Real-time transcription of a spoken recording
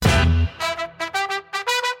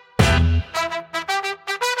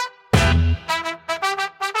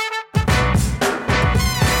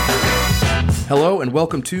Hello and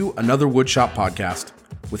welcome to another Woodshop podcast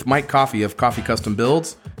with Mike Coffey of Coffey Custom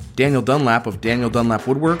Builds, Daniel Dunlap of Daniel Dunlap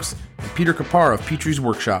Woodworks, and Peter Kapar of Petrie's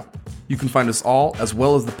Workshop. You can find us all, as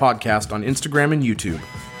well as the podcast, on Instagram and YouTube.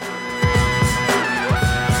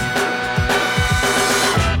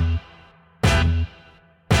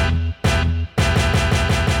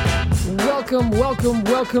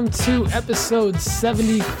 Welcome to episode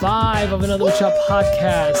 75 of another Woodshop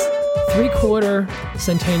podcast. 3/4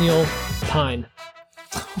 Centennial Pine.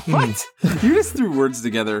 What? You just threw words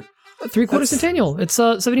together. 3/4 Centennial. It's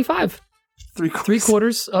 75. Three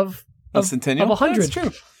quarters of Centennial? Of 100. That's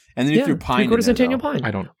true. And then you threw pine. 3/4 Centennial Pine.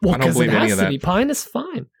 I don't Because believe it any has of to that. be. Pine is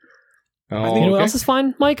fine. Oh, You know what okay. else is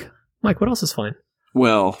fine, Mike? Mike, what else is fine?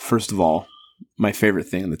 Well, first of all, my favorite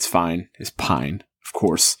thing that's fine is pine, of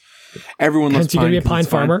course. Everyone loves Hence, you're pine. going to be a 'cause pine it's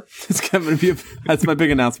fine. farmer? It's going to be that's my big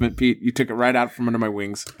announcement, Pete. You took it right out from under my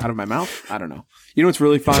wings. Out of my mouth? I don't know. You know what's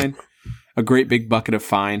really fine? A great big bucket of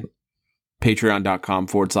fine.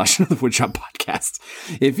 Patreon.com/another Woodshop podcast.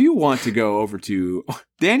 If you want to go over to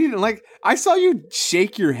Dan, you didn't like. I saw you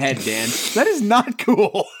shake your head, Dan. That is not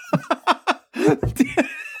cool.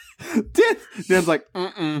 Dan's like,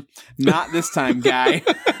 not this time, guy.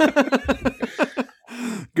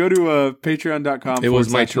 Go to Patreon.com. It was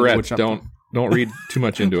my /another Tourette's. Woodshop. Don't read too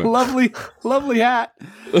much into it. lovely hat.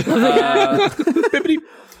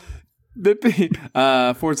 Bippity.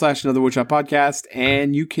 /another Woodshop podcast,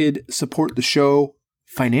 and you could support the show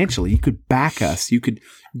financially. You could back us. You could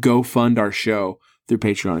go fund our show through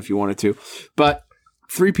Patreon if you wanted to. But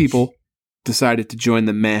 3 people decided to join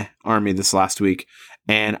the Meh Army this last week,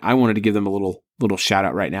 and I wanted to give them a little shout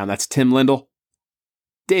out right now. And that's Tim Lindell,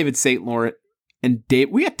 David St. Laurent, and Dave.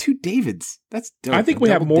 We got 2 Davids. That's dope. I think we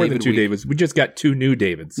have Double more than David 2 week. Davids. We just got 2 new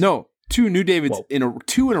Davids. No, 2 new Davids Whoa.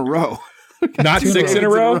 2 in a row. Not 6 in a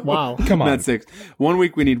Davids row? Wow. Come on. Not 6. 1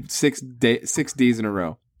 week we need 6 Ds in a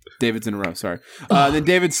row. Davids in a row, sorry. Then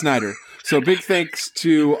David Snyder. So big thanks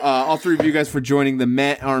to all 3 of you guys for joining the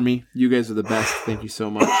Met Army. You guys are the best. Thank you so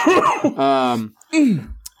much.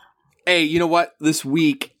 Hey, you know what? This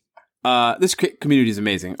week, this community is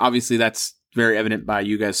amazing. Obviously, that's very evident by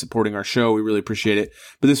you guys supporting our show. We really appreciate it.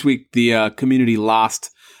 But this week, the community lost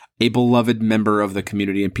a beloved member of the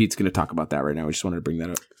community, and Pete's going to talk about that right now. We just wanted to bring that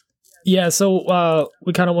up. Yeah, so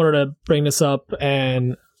we kind of wanted to bring this up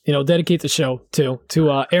and, dedicate the show to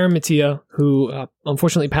Aaron Mattia, who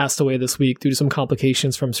unfortunately passed away this week due to some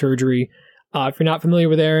complications from surgery. If you're not familiar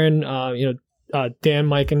with Aaron, Dan,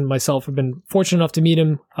 Mike, and myself have been fortunate enough to meet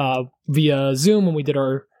him via Zoom when we did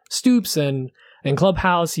our Stoops and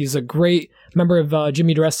Clubhouse. He's a great member of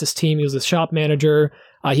Jimmy DeResta's team. He was a shop manager.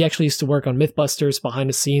 He actually used to work on Mythbusters behind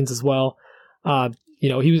the scenes as well.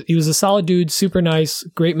 He was a solid dude, super nice,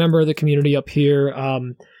 great member of the community up here.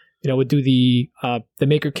 Would do the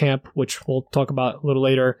Maker Camp, which we'll talk about a little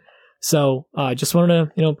later. So just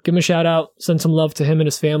wanted to, give him a shout out, send some love to him and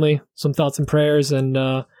his family, some thoughts and prayers. And,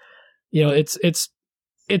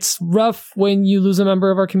 it's rough when you lose a member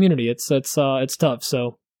of our community. It's tough.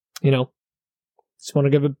 So, just want to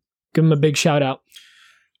give him a big shout out.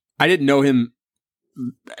 I didn't know him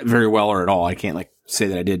very well or at all. I can't say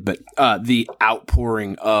that I did, but the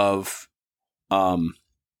outpouring of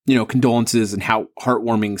condolences and how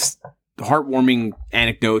heartwarming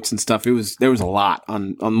anecdotes and stuff. There was a lot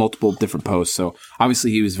on multiple different posts. So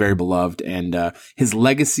obviously he was very beloved, and his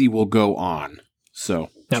legacy will go on. So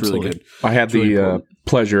it's Absolutely. really good. I had It's really the important.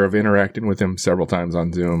 pleasure of interacting with him several times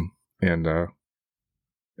on Zoom, and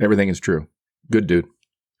everything is true. Good dude.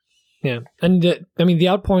 Yeah, and the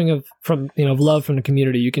outpouring of love from the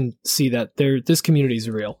community, you can see that this community is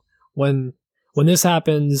real. When this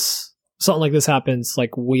happens, something like this happens,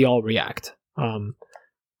 we all react, and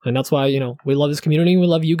that's why we love this community. And we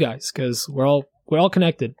love you guys because we're all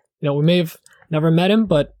connected. We may have never met him,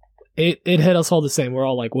 but it hit us all the same. We're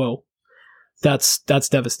all like, whoa, that's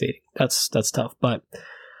devastating. That's tough. But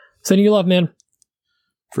sending you love, man.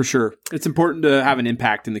 For sure. It's important to have an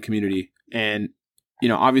impact in the community. And,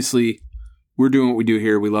 obviously we're doing what we do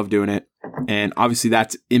here. We love doing it. And obviously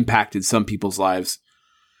that's impacted some people's lives.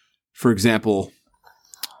 For example,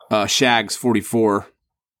 Shags44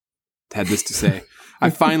 had this to say. I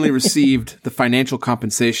finally received the financial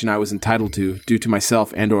compensation I was entitled to due to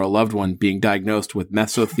myself and or a loved one being diagnosed with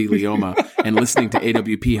mesothelioma, and listening to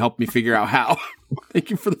AWP helped me figure out how. Thank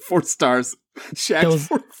you for the 4 stars.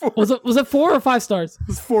 Shags44. Was it 4 or 5 stars? It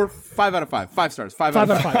was 5 out of 5. 5 stars. 5 out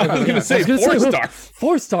 5 of 5. out of 5. I was going to say 4-star.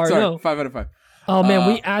 4 star. Sorry, No. 5 out of 5. Oh man,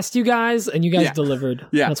 we asked you guys, and you guys yeah. delivered.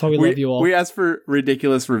 Yeah, that's why we love you all. We asked for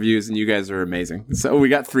ridiculous reviews, and you guys are amazing. So we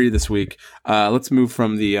got 3 this week. Let's move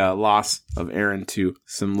from the loss of Aaron to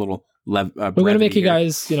some little We're going to make you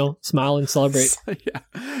guys, smile and celebrate. Yeah.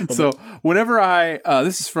 So whenever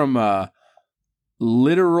this is from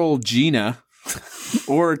Literal Gina,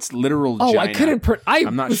 or it's Literal Gina. I couldn't.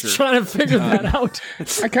 I'm not sure. Trying to figure that out.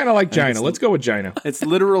 I kind of like Gina. Let's go with Gina. It's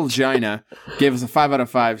Literal Gina. Gave us a 5 out of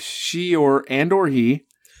 5. She or he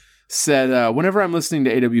said, whenever I'm listening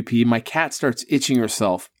to AWP, my cat starts itching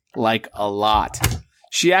herself like a lot.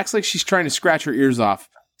 She acts like she's trying to scratch her ears off.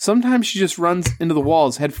 Sometimes she just runs into the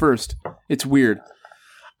walls head first. It's weird.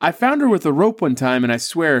 I found her with a rope one time, and I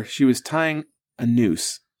swear she was tying a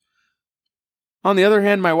noose. On the other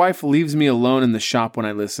hand, my wife leaves me alone in the shop when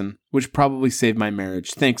I listen, which probably saved my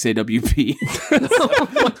marriage. Thanks, AWP. Oh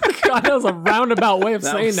my God, that was a roundabout way of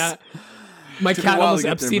saying that. My cat almost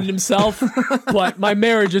Epsteined himself, but my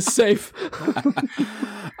marriage is safe.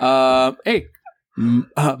 Hey,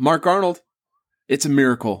 Mark Arnold, it's a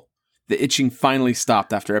miracle. The itching finally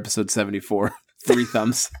stopped after episode 74. 3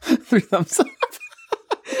 thumbs. 3 thumbs up.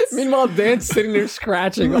 Meanwhile, Dan's sitting there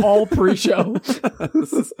scratching all pre-show.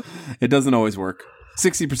 It doesn't always work.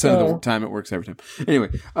 60% of the time, it works every time. Anyway,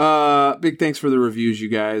 big thanks for the reviews, you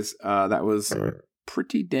guys. That was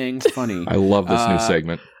pretty dang funny. I love this new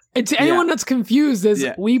segment. And to anyone that's confused,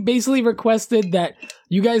 we basically requested that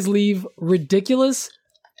you guys leave ridiculous,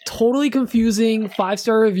 totally confusing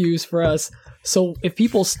 5-star reviews for us. So if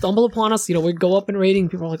people stumble upon us, we'd go up in rating.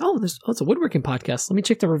 People are like, it's a woodworking podcast. Let me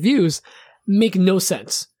check the reviews. Make no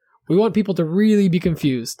sense. We want people to really be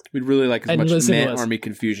confused. We'd really like as much Man Army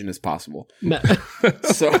confusion as possible.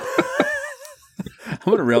 So I'm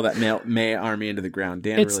going to rail that May Army into the ground.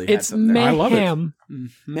 Dan really had something there. I love it.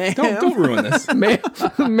 Mayhem. Don't ruin this.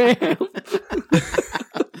 Mayhem.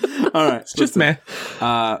 All right. It's just meh.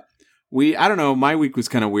 I don't know. My week was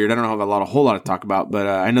kind of weird. I don't have a whole lot to talk about, but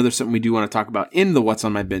I know there's something we do want to talk about in the What's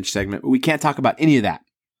on My Bench segment, but we can't talk about any of that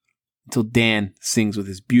until Dan sings with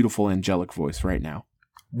his beautiful angelic voice right now.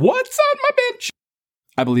 What's on my bench?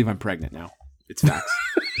 I believe I'm pregnant now. It's facts.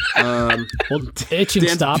 Well, itching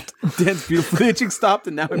stopped. Dan's beautiful itching stopped,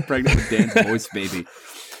 and now I'm pregnant with Dan's voice, baby.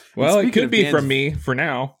 Well, it could be from me for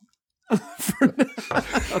now.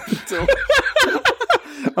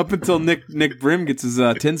 Up until Nick Brim gets his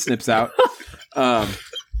tin snips out.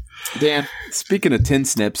 Dan, speaking of tin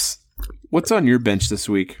snips, what's on your bench this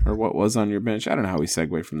week? Or what was on your bench? I don't know how we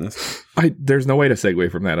segue from this. There's no way to segue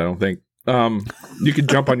from that, I don't think. You could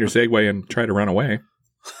jump on your Segway and try to run away.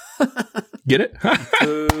 Get it?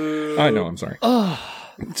 I know, I'm sorry.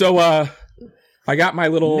 So, I got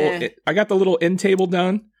the little end table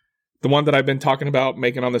done. The one that I've been talking about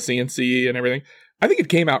making on the CNC and everything. I think it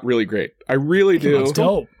came out really great. I really do. That's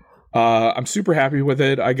dope. I'm super happy with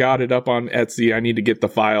it. I got it up on Etsy. I need to get the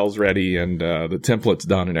files ready and the templates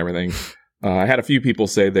done and everything. I had a few people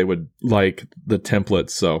say they would like the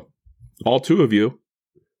templates, so all 2 of you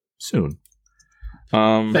soon.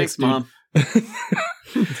 Thanks, Mom.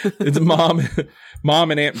 It's Mom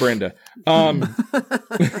and Aunt Brenda.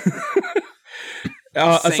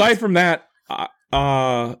 Aside from that,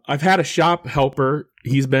 I've had a shop helper.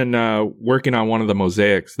 He's been working on one of the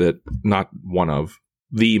mosaics the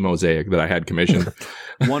mosaic that I had commissioned.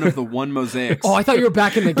 One of the mosaics. Oh, I thought you were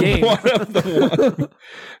back in the game. One of the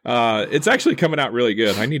one. It's actually coming out really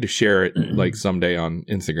good. I need to share it someday on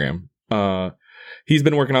Instagram. He's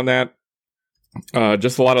been working on that.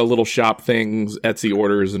 Just a lot of little shop things, Etsy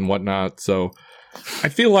orders and whatnot. So I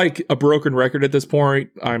feel like a broken record at this point.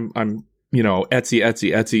 I'm Etsy,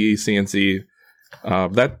 CNC.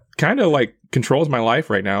 That kind of controls my life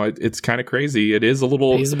right now. It's kind of crazy. It is a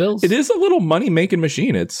little. Pays the bills. It is a little money making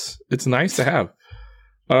machine. It's nice to have.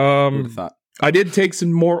 I did take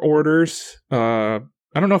some more orders. I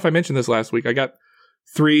don't know if I mentioned this last week. I got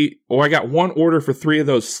 1 order for 3 of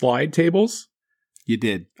those slide tables. You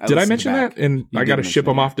did. Did I mention that? And I got to ship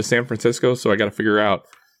them off to San Francisco, so I got to figure out.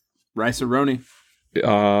 Rice-A-Roni.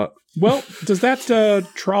 Well, does that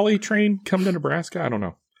trolley train come to Nebraska? I don't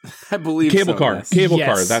know. I believe cable car. Yes. Cable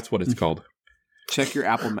car. That's what it's called. Check your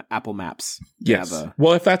Apple Maps. Yes.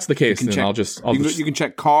 Well, if that's the case, then check, you can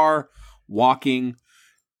check car, walking,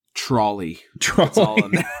 trolley. That's all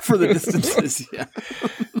in there for the distances. Yeah.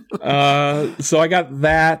 So I got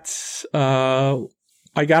that.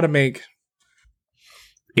 I got to make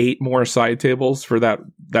 8 more side tables for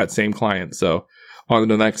that same client. So on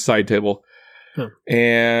the next side table. Huh.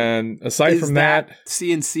 And aside from that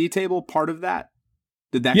CNC table part of that?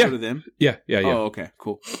 Did that go to them? Yeah. Oh, okay,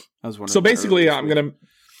 cool. I was wondering. So basically, I'm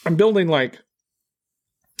building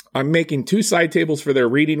I'm making 2 side tables for their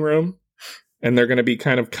reading room, and they're going to be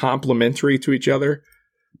kind of complementary to each other.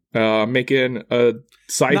 Making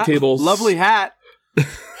tables. Lovely hat.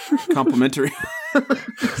 Complimentary.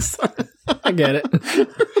 I get it.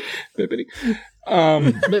 Bippity.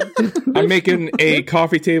 I'm making a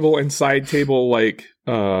coffee table and side table like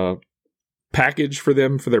package for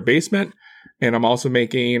them for their basement, and I'm also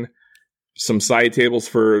making some side tables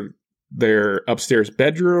for their upstairs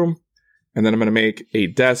bedroom, and then I'm going to make a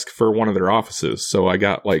desk for one of their offices. So I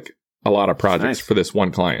got like a lot of projects for this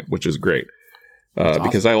one client, which is great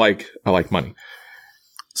because I like money.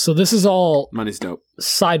 So this is all Money's dope.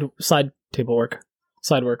 side table work,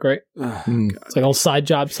 side work, right? It's like all side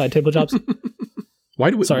jobs, side table jobs. Why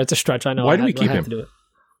do we? Sorry, it's a stretch. I know. Why do we keep I him? have to do it.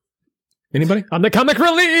 Anybody? I'm the comic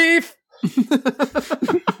relief.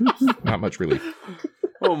 Not much relief.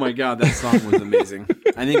 Oh my god, that song was amazing.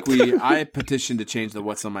 I think I petitioned to change the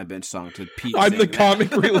 "What's on My Bench" song to Pete. I'm the saying that.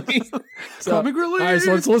 comic relief. Comic relief. All right,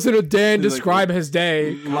 so let's listen to Dan He's describe like, his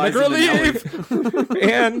day. Comic Liza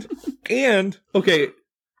relief. and okay,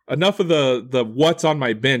 enough of the what's on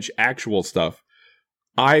my bench actual stuff.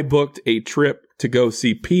 I booked a trip to go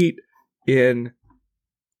see Pete in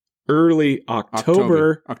early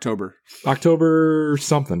October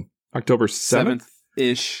something. October 7th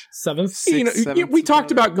ish. 7th. we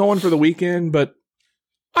talked about going for the weekend, but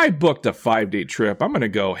I booked a 5-day trip. I'm going to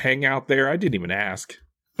go hang out there. I didn't even ask.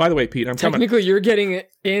 By the way, Pete, I'm coming. Technically, you're getting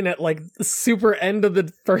in at like the super end of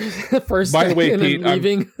the first By the way, day and Pete, then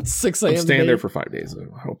leaving at 6 a.m. I'm staying to there bed. for 5 days.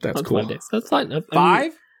 I hope that's On cool. 5 days. That's fine. I mean,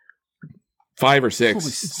 5? 5 or 6,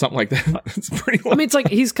 Holy something like that. It's pretty long. I mean, it's like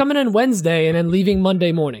he's coming in Wednesday and then leaving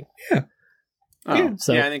Monday morning. Oh, Yeah,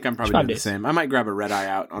 so yeah, I think I'm probably 5 doing the days. same. I might grab a red eye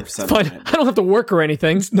out on It's Sunday. fine. I don't have to work or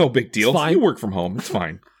anything. It's no big deal. It's fine. You work from home. It's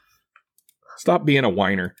fine. Stop being a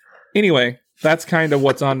whiner. Anyway, that's kind of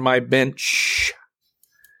what's on my bench.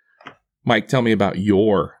 Mike, tell me about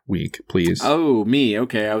your week, please. Oh, me.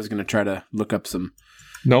 Okay, I was going to try to look up some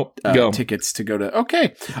Nope. Go. tickets to go to.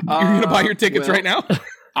 Okay. You're going to buy your tickets right now?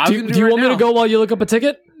 I was Do gonna you it right want me now. to go while you look up a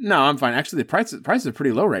ticket? No, I'm fine. Actually, the prices are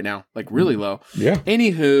pretty low right now. Like, really low. Yeah.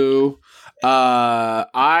 Anywho,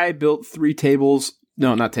 I built 3 tables.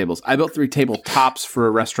 No, not tables. I built 3 tabletops for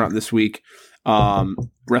a restaurant this week.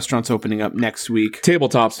 Restaurant's opening up next week.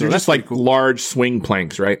 Tabletops. They're They're just like large swing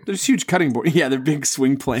planks, right? There's huge cutting board. Yeah, they're big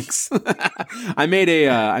swing planks. I made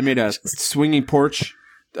a swinging porch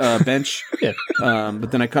bench. Yeah.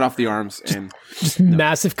 But then I cut off the arms and Just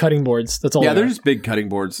massive cutting boards. That's all. yeah, they they're are. just big cutting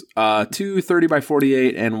boards. 2 30 by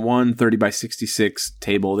 48 and 1 30 by 66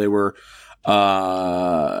 table. They were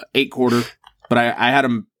 8-quarter, but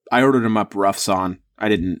I ordered them up rough sawn. I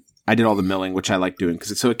did all the milling, which I like doing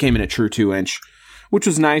so it came in a true 2-inch, which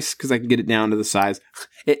was nice because I can get it down to the size.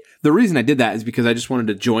 The reason I did that is because I just wanted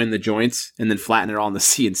to join the joints and then flatten it all in the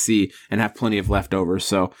CNC and have plenty of leftovers.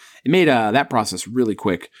 So it made that process really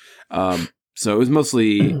quick. So it was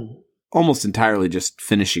mostly almost entirely just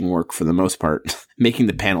finishing work for the most part. Making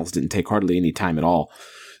the panels didn't take hardly any time at all.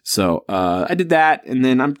 So I did that, and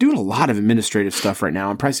then I'm doing a lot of administrative stuff right now.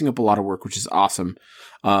 I'm pricing up a lot of work, which is awesome.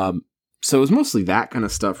 So it was mostly that kind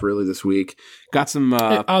of stuff really this week. Got some...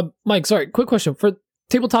 Hey, Mike, sorry, quick question. For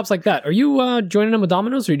tabletops like that, are you joining them with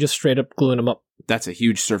dominoes or are you just straight up gluing them up? That's a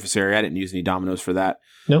huge surface area. I didn't use any dominoes for that.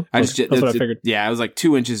 No? I Okay, just that's what I figured. Yeah, it was like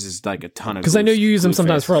 2 inches is like a ton of. Because I know you use them glue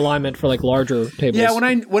sometimes face. for alignment for like larger tables. Yeah,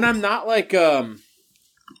 when I'm not like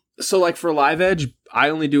so like for live edge, I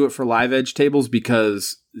only do it for live edge tables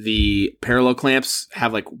because the parallel clamps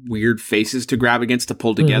have like weird faces to grab against to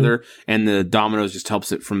pull together, and the dominoes just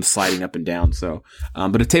helps it from sliding up and down. So,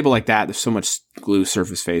 but a table like that, there's so much glue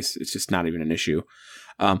surface face, it's just not even an issue.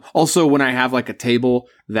 Also, when I have like a table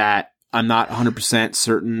that I'm not 100%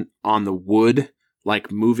 certain on the wood,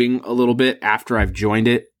 like moving a little bit after I've joined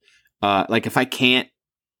it, like if I can't,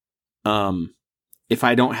 if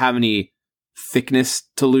I don't have any thickness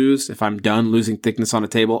to lose, if I'm done losing thickness on a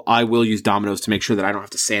table, I will use dominoes to make sure that I don't have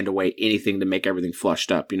to sand away anything to make everything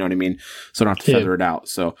flushed up. You know what I mean? So I don't have to feather it out.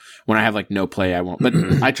 So when I have like no play, I won't. But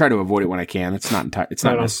I try to avoid it when I can. It's not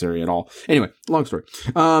necessary at all. Anyway, long story.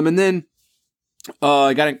 And then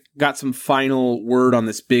I got some final word on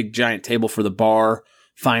this big giant table for the bar.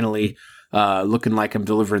 Finally, looking like I'm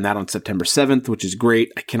delivering that on September 7th, which is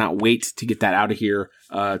great. I cannot wait to get that out of here.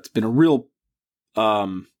 It's been a real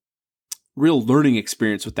learning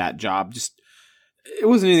experience with that job. Just it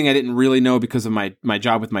wasn't anything I didn't really know because of my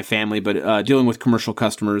job with my family, but dealing with commercial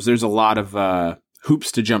customers, there's a lot of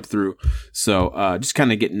hoops to jump through. So just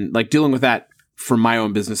kind of dealing with that for my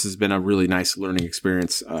own business has been a really nice learning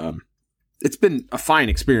experience. It's been a fine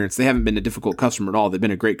experience. They haven't been a difficult customer at all. They've been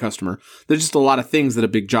a great customer. There's just a lot of things that a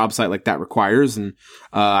big job site like that requires, and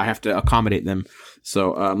I have to accommodate them.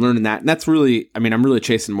 So I'm learning that. And that's really, I'm really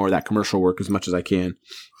chasing more of that commercial work as much as I can.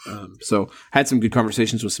 So I had some good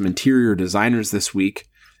conversations with some interior designers this week.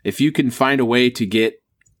 If you can find a way to get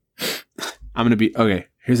I'm going to be okay.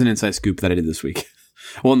 Here's an inside scoop that I did this week.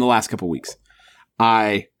 Well, in the last couple weeks,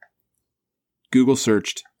 I Google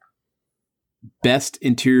searched best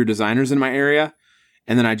interior designers in my area,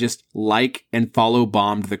 and then I just like and follow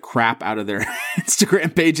bombed the crap out of their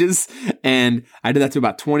Instagram pages. And I did that to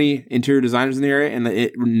about 20 interior designers in the area, and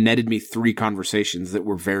it netted me 3 conversations that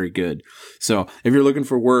were very good. So if you're looking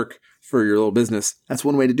for work for your little business, that's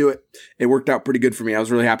one way to do it. It worked out pretty good for me. I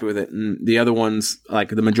was really happy with it. And the other ones, like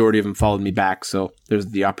the majority of them followed me back. So there's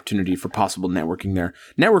the opportunity for possible networking there.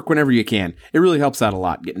 Network whenever you can. It really helps out a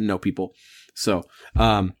lot getting to know people. So,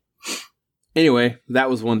 anyway, that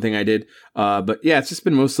was one thing I did. But yeah, it's just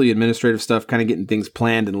been mostly administrative stuff, kind of getting things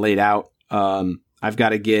planned and laid out. I've got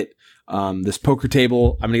to get this poker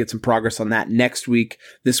table. I'm going to get some progress on that next week.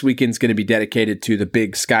 This weekend's going to be dedicated to the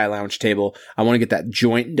big Sky Lounge table. I want to get that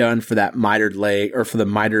joint done for that mitered leg, or for the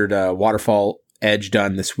mitered waterfall edge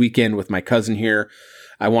done this weekend with my cousin here.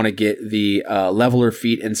 I want to get the leveler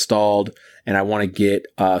feet installed, and I want to get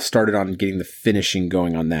started on getting the finishing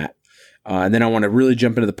going on that. And then I want to really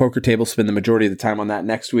jump into the poker table, spend the majority of the time on that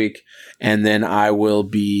next week. And then I will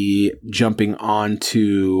be jumping on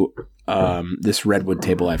to this redwood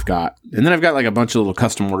table I've got. And then I've got like a bunch of little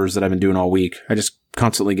custom orders that I've been doing all week. I just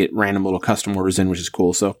constantly get random little custom orders in, which is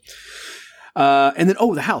cool. So, and then,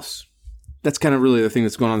 the house. That's kind of really the thing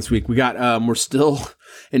that's going on this week. We're still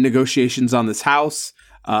in negotiations on this house.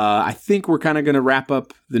 I think we're kind of going to wrap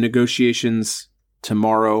up the negotiations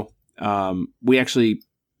tomorrow. We actually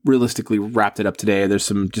realistically wrapped it up today.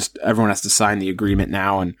 There's everyone has to sign the agreement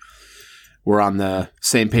now, and we're on the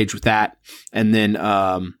same page with that. And then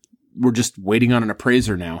we're just waiting on an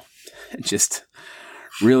appraiser now. It's just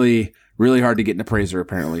really, really hard to get an appraiser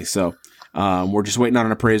apparently. So we're just waiting on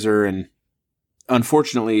an appraiser, and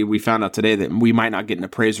unfortunately we found out today that we might not get an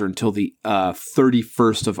appraiser until the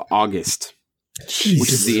 31st of August, Jesus.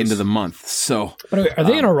 Which is the end of the month. So are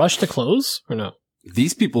they in a rush to close or no?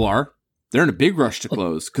 These people are. They're in a big rush to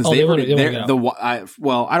close because I don't want to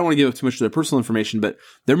give up too much of their personal information, but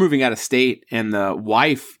they're moving out of state, and the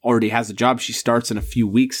wife already has a job. She starts in a few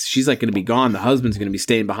weeks. She's like going to be gone. The husband's going to be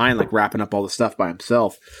staying behind, like wrapping up all the stuff by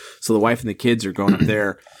himself. So the wife and the kids are going up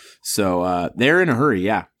there. So they're in a hurry.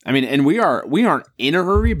 Yeah. I mean, and we aren't in a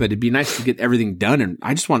hurry, but it'd be nice to get everything done. And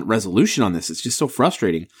I just want resolution on this. It's just so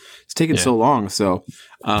frustrating. It's taking so long. So,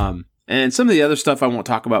 and some of the other stuff I won't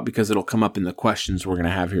talk about because it'll come up in the questions we're going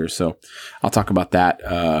to have here. So I'll talk about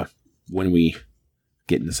that when we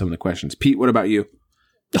get into some of the questions. Pete, what about you?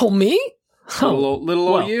 Oh, me? Little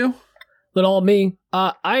old you? Little old me.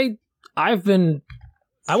 I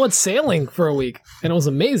went sailing for a week, and it was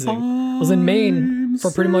amazing. I was in Maine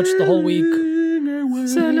for pretty much the whole week.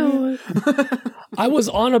 I was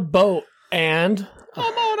on a boat, and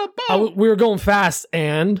I'm on a boat. We were going fast,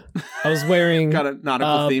 and I was wearing got a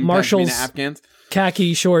nautical theme. Marshall's Afghans.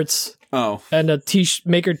 Khaki shorts. Oh, and a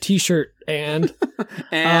Maker t-shirt, and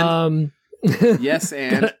yes,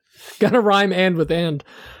 and got a rhyme and with and.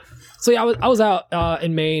 So yeah, I was out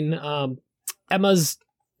in Maine. Emma's.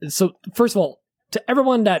 So first of all, to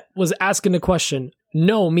everyone that was asking the question,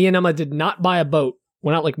 no, me and Emma did not buy a boat.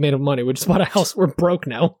 We're not like made of money. We just bought a house. We're broke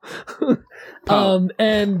now.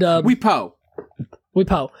 We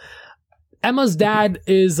po. Emma's dad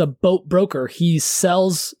is a boat broker. He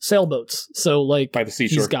sells sailboats. So like by the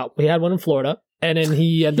seashore. We had one in Florida, and then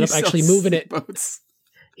he ended up actually moving it. Boats.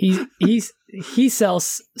 He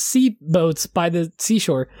sells sea boats by the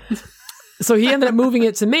seashore. So he ended up moving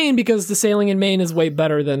it to Maine because the sailing in Maine is way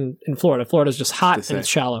better than in Florida. Florida's just hot and it's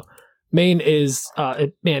shallow. Maine is,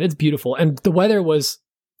 it's beautiful. And the weather was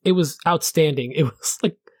outstanding. It was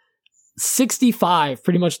like 65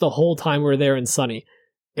 pretty much the whole time we were there and sunny.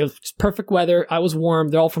 It was just perfect weather. I was warm.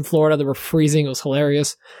 They're all from Florida. They were freezing. It was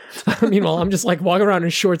hilarious. Meanwhile, I'm just like walking around in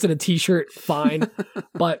shorts and a t-shirt. Fine.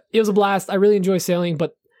 But it was a blast. I really enjoy sailing,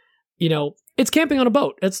 but it's camping on a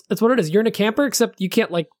boat. It's what it is. You're in a camper, except you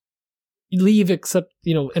can't like leave except,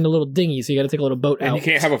 in a little dinghy. So you got to take a little boat out. And you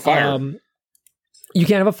can't have a fire. You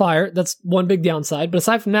can't have a fire. That's one big downside. But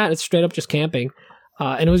aside from that, it's straight up just camping.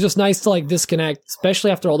 And it was just nice to like disconnect,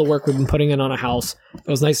 especially after all the work we've been putting in on a house. It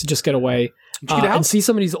was nice to just get away and see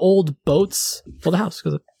some of these old boats. Well, the house.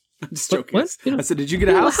 I'm just joking. What? I said, did you get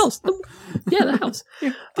a house? The house. Yeah, the house.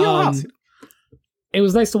 The old house. It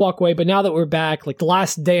was nice to walk away, but now that we're back, like the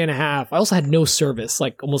last day and a half, I also had no service,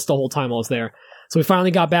 like almost the whole time I was there. So we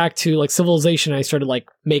finally got back to like civilization. I started like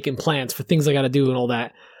making plans for things I got to do and all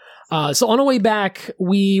that. So on our way back,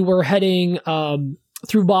 we were heading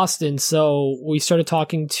through Boston. So we started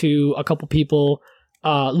talking to a couple people.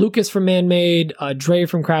 Lucas from Man-Made, Dre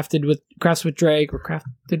from Crafts with Dre.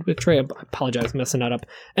 I apologize, I'm messing that up.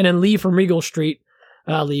 And then Lee from Regal Street.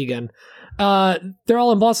 Lee again. They're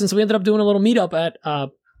all in Boston, so we ended up doing a little meetup at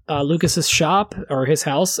Lucas's shop or his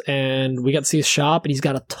house, and we got to see his shop, and he's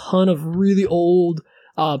got a ton of really old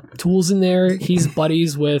tools in there. He's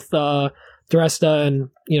buddies with Dresta and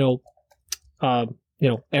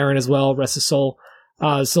Aaron as well, rest his soul.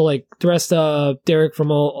 So like Dresta, Derek from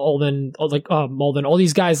Malden, all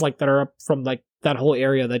these guys like that are up from like that whole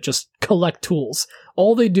area that just collect tools.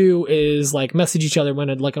 All they do is like message each other when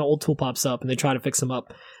like an old tool pops up, and they try to fix them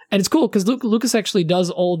up. And it's cool because Lucas actually does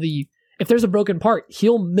all the, if there's a broken part,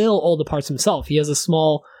 he'll mill all the parts himself. He has a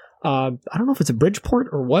small, I don't know if it's a Bridgeport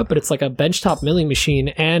or what, but it's like a benchtop milling machine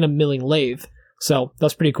and a milling lathe. So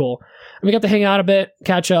that's pretty cool. And we got to hang out a bit,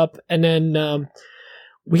 catch up, and then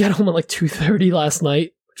we got home at like 2:30 last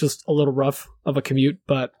night, which was a little rough of a commute,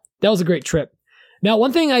 but that was a great trip. Now,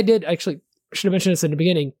 one thing I did, actually, I should have mentioned this in the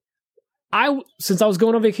beginning. Since I was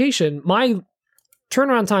going on vacation, my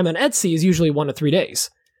turnaround time on Etsy is usually 1 to 3 days.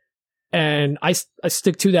 And I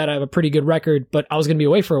stick to that. I have a pretty good record, but I was going to be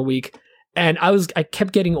away for a week. And I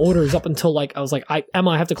kept getting orders up until like, I was like,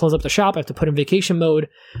 Emma, I have to close up the shop. I have to put in vacation mode.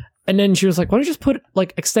 And then she was like, why don't you just put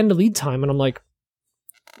like extended lead time? And I'm like,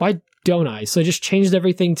 why don't I? So I just changed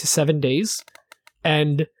everything to 7 days.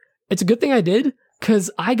 And it's a good thing I did,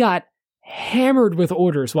 because I got hammered with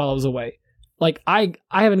orders while I was away. Like I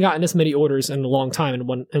haven't gotten this many orders in a long time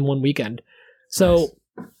in one weekend. So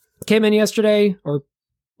came in yesterday,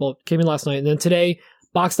 came in last night, and then today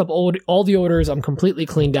boxed up all the orders. I'm completely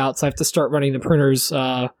cleaned out, so I have to start running the printers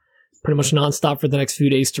pretty much nonstop for the next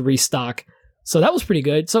few days to restock. So that was pretty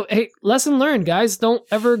good. So hey, lesson learned, guys. Don't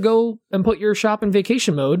ever go and put your shop in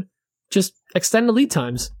vacation mode. Just extend the lead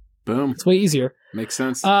times. Boom. It's way easier. Makes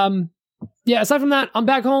sense. Yeah, aside from that, I'm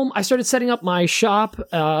back home. I started setting up my shop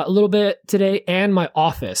a little bit today and my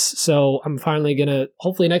office. So I'm finally going to,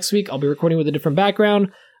 hopefully next week, I'll be recording with a different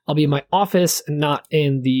background. I'll be in my office and not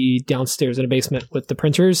in the downstairs in the basement with the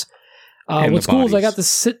printers. What's cool is I got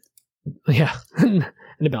this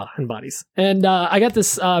and bodies. And I got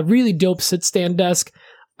this really dope sit stand desk.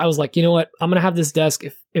 I was like, you know what? I'm going to have this desk.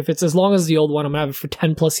 If it's as long as the old one, I'm going to have it for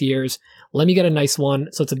 10 plus years. Let me get a nice one.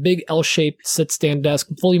 So it's a big L-shaped sit stand desk,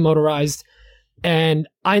 fully motorized. And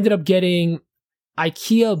I ended up getting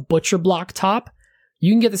IKEA butcher block top.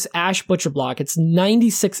 You can get this ash butcher block. It's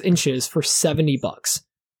 96 inches for $70.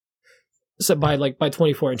 So by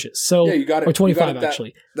 24 inches. So yeah, you got it. Or 25 you got it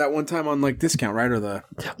actually. That one time on like discount, right? Or the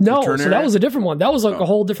no. return So area? that was a different one. That was like a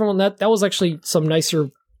whole different one. That was actually some nicer,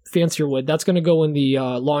 fancier wood. That's going to go in the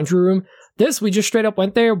laundry room. This, we just straight up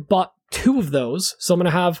went there, bought 2 of those. So I'm going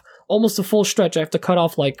to have almost a full stretch. I have to cut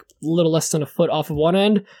off like a little less than a foot off of one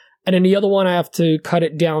end. And then the other one, I have to cut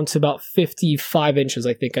it down to about 55 inches,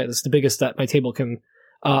 I think. It's the biggest that my table can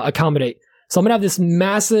accommodate. So I'm going to have this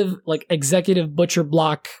massive like executive butcher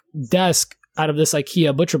block desk out of this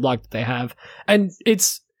IKEA butcher block that they have. And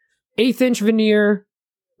it's 1/8 inch veneer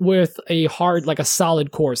with a hard, like a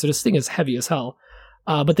solid core. So this thing is heavy as hell.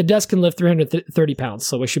 But the desk can lift 330 pounds,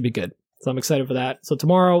 so it should be good. So I'm excited for that. So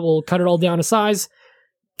tomorrow we'll cut it all down to size,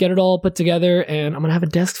 get it all put together, and I'm going to have a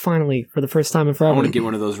desk finally for the first time in forever. I want to get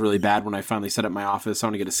one of those really bad when I finally set up my office. I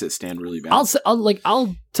want to get a sit stand really bad.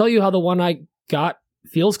 I'll tell you how the one I got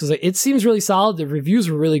feels, because it seems really solid. The reviews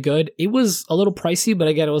were really good. It was a little pricey, but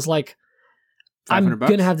again, it was like, I'm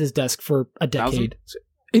going to have this desk for a decade.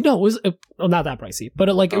 No, it was not that pricey, but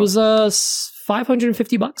it was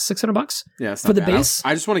 $550, $600 yeah, for the base.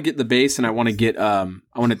 I just want to get the base, and I want to get I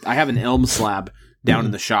have an elm slab down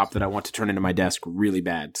in the shop that I want to turn into my desk really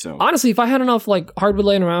bad. So honestly, if I had enough like hardwood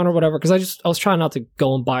laying around or whatever, because I was trying not to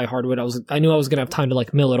go and buy hardwood. I knew I was gonna have time to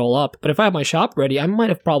like mill it all up. But if I had my shop ready, I might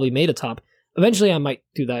have probably made a top. Eventually, I might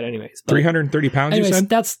do that anyways. But 330 pounds, anyways, you said?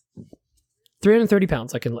 That's 330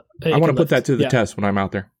 pounds. I want to put that to the test when I'm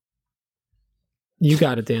out there. You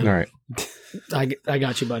got it, Dan. All right. I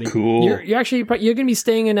got you, buddy. Cool. You're going to be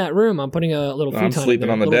staying in that room. I'm putting a little futon. I'm sleeping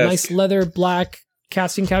on the desk. desk. Nice leather black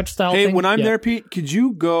casting couch style hey, thing. when I'm there, Pete, could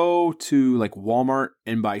you go to like Walmart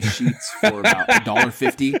and buy sheets for about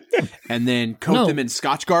 $1.50 and then coat them in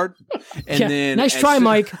Scotch Guard? And then nice try,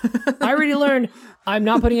 Mike. I already learned. I'm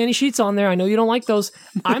not putting any sheets on there. I know you don't like those.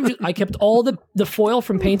 I kept all the foil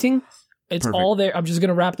from painting. It's Perfect. all there. I'm just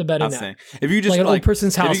gonna wrap the bed in that. If you just like an old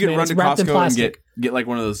person's house, if you could man, run it's to wrapped in Costco and plastic. get like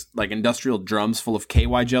one of those like industrial drums full of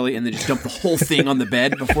KY jelly and then just dump the whole thing on the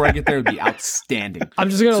bed before I get there, it would be outstanding. I'm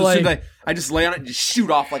just gonna I just lay on it and just shoot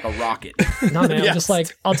off like a rocket. No, man, I'm just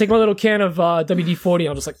like, I'll take my little can of WD-40.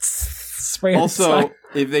 I'll just like spray it. Also,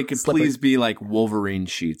 if they could please be like Wolverine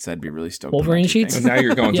sheets, I'd be really stoked. Wolverine sheets? And now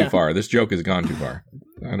you're going too far. This joke has gone too far.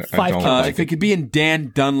 5 don't kilos. like If it could be in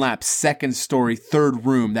Dan Dunlap's second story, third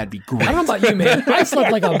room, that'd be great. I don't know about you, man. I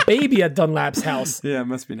slept like a baby at Dunlap's house. Yeah, it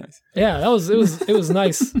must be nice. Yeah, it was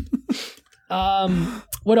nice.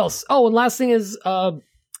 What else? Oh, and last thing is,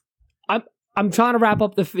 I'm trying to wrap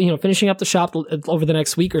up finishing up the shop over the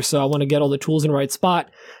next week or so. I want to get all the tools in the right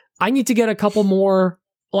spot. I need to get a couple more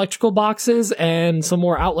electrical boxes and some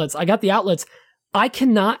more outlets. I got the outlets. I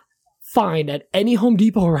cannot find at any Home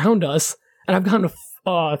Depot around us, and I've gone to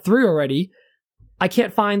 3 already. I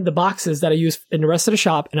can't find the boxes that I use in the rest of the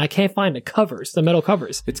shop, and I can't find the covers, the metal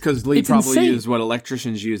covers. It's because Lee It's probably insane. used what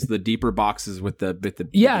electricians use, the deeper boxes with the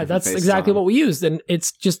Yeah, that's exactly what we used, and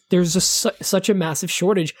it's just there's just such a massive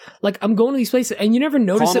shortage. Like, I'm going to these places, and you never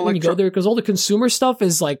notice it when you go there because all the consumer stuff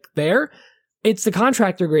is like there. It's the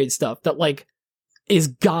contractor grade stuff that like is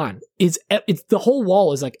gone. It's the whole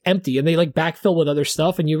wall is like empty, and they like backfill with other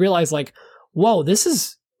stuff, and you realize like, whoa, this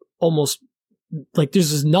is almost like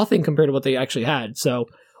there's just nothing compared to what they actually had. So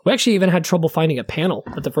we actually even had trouble finding a panel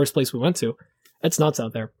at the first place we went to. It's nuts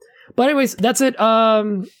out there. But anyways, that's it.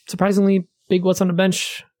 Surprisingly big what's on the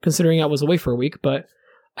bench considering I was away for a week, but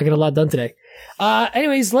I got a lot done today.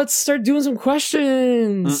 Anyways, let's start doing some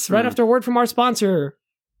questions right after a word from our sponsor,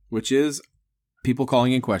 which is people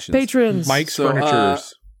calling in questions. patrons. Mike's So,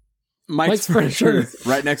 Furnitures. Mike's Furniture.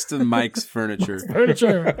 right next to Mike's Furniture.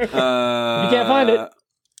 Furniture. You can't find it.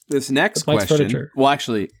 This next Mike's question. Furniture. Well,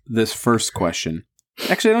 actually, this first question.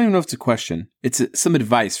 Actually, I don't even know if it's a question. It's some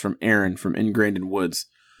advice from Aaron from Ingrained in Woods.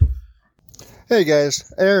 Hey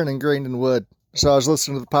guys, Aaron in Grandin Wood. So I was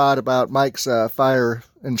listening to the pod about Mike's fire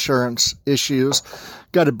insurance issues.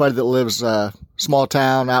 Got a buddy that lives small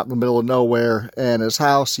town out in the middle of nowhere, and his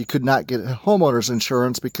house, he could not get homeowner's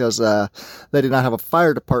insurance because they did not have a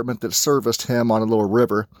fire department that serviced him on a little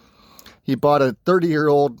river. He bought a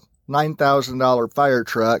 30-year-old $9,000 fire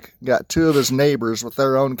truck, got 2 of his neighbors with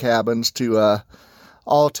their own cabins to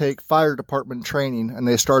all take fire department training, and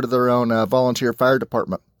they started their own volunteer fire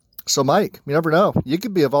department. So, Mike, you never know. You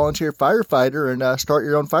could be a volunteer firefighter and start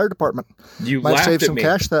your own fire department. You Might laughed save at some me.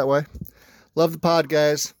 cash that way. Love the pod,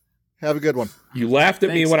 guys. Have a good one. You laughed at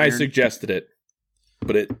me Thanks, when I Aaron. suggested it,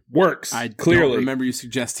 but it works. I clearly don't remember you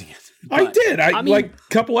suggesting it. I but did. I mean- Like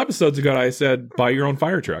a couple episodes ago, I said buy your own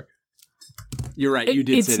fire truck. You're right. You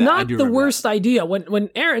did it's say that. I not do the remember worst idea. When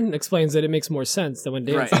Aaron explains it, it makes more sense than when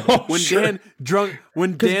Dan that. said Right. it. When sure. Dan drunk,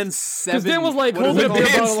 when Dan's 7. Dan was like, what is hold it it called? up,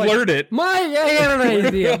 Dan bottle, like- slurred it. Mike, I got an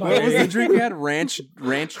idea. What was the Mike. drink we had? Ranch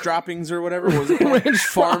droppings or whatever. What was it called?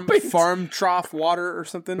 Ranch droppings. farm trough water or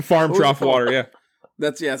something. Farm What was it trough called? water, yeah.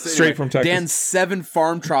 That's so Straight from Texas. Dan's 7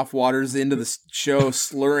 farm trough waters into the show,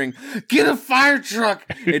 slurring, "Get a fire truck."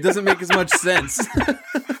 It doesn't make as much sense.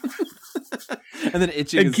 And then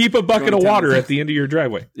itching. And is keep a bucket going of to town water with at the end of your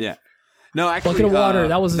driveway. Yeah. No, actually, Bucket of water.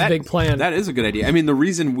 That was his big plan. That is a good idea. I mean, the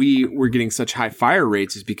reason we were getting such high fire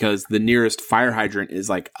rates is because the nearest fire hydrant is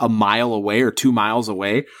like a mile away or 2 miles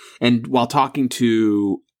away. And while talking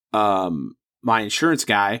to my insurance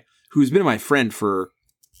guy, who's been my friend for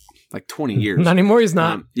like 20 years. Not anymore. He's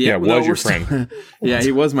not. Yeah, no, was your we're still- friend. Yeah,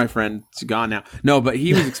 he was my friend. He's gone now. No, but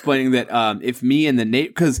he was explaining that if me and the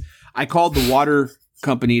because I called the water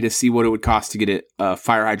company to see what it would cost to get a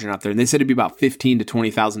fire hydrant out there, and they said it'd be about $15,000 to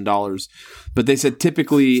 $20,000. But they said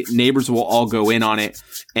typically neighbors will all go in on it,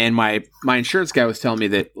 and my insurance guy was telling me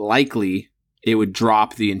that likely it would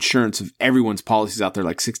drop the insurance of everyone's policies out there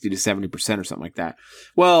like 60 to 70% or something like that.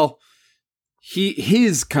 Well,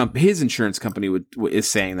 his insurance company is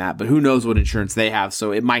saying that, but who knows what insurance they have,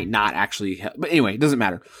 so it might not actually help. But anyway, it doesn't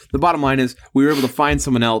matter. The bottom line is we were able to find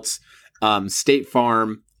someone else. State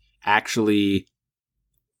Farm actually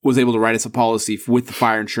was able to write us a policy with the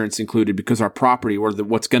fire insurance included because our property, or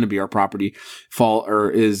what's going to be our property,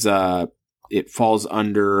 it falls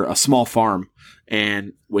under a small farm,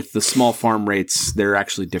 and with the small farm rates, they're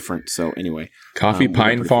actually different. So anyway, Coffee we're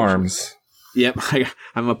Pine pretty Farms. yep,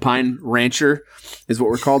 I'm a pine rancher, is what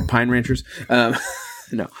we're called, pine ranchers.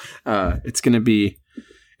 No, it's gonna be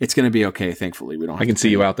okay. Thankfully, we don't. I can see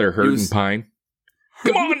you out there herding was- pine.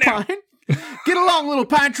 Come on now. Pine. Get along, little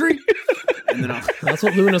pine tree. And then That's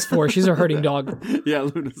what Luna's for. She's a herding dog. yeah,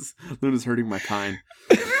 Luna's hurting my pine.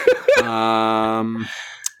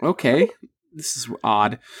 Okay, this is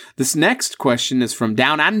odd. This next question is from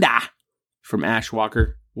Down Under, from Ash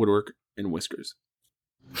Walker Woodwork and Whiskers.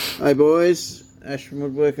 Hey boys, Ash from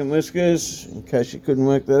Woodwork and Whiskers, in case you couldn't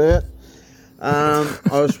work that out.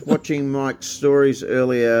 I was watching Mike's stories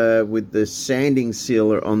earlier with the sanding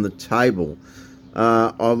sealer on the table.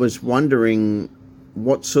 I was wondering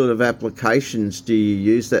what sort of applications do you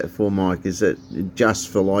use that for, Mike? Is it just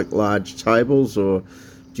for like large tables, or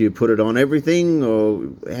Do you put it on everything, or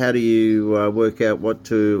how do you work out what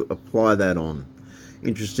to apply that on?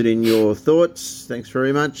 Interested in your thoughts. Thanks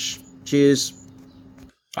very much. Cheers.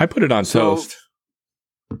 I put it on toast.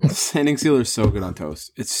 Sanding sealer is so good on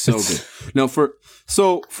toast. It's so good. No, for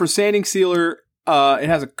sanding sealer, it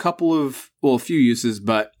has a few uses,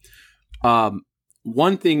 but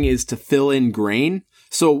one thing is to fill in grain.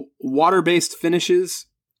 So water-based finishes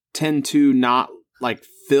tend to not like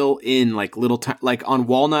fill in like little like on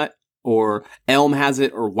walnut or elm has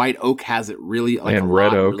it or white oak has it really like and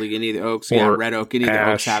red oak. Really any of the oaks, red oak, any of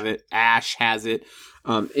the oaks have it. Ash has it.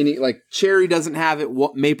 Any like cherry doesn't have it.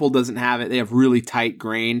 Maple doesn't have it. They have really tight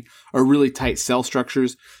grain or really tight cell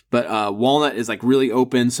structures. But walnut is like really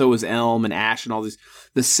open. So is elm and ash and all these.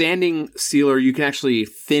 The sanding sealer you can actually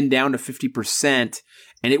thin down to 50%,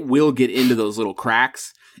 and it will get into those little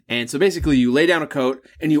cracks. And so basically you lay down a coat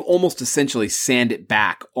and you almost essentially sand it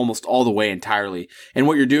back almost all the way entirely. And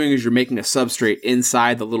what you're doing is you're making a substrate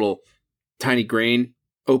inside the little tiny grain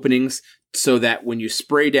openings so that when you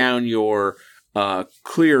spray down your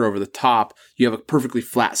clear over the top, you have a perfectly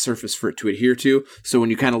flat surface for it to adhere to. So when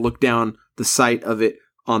you kind of look down the sight of it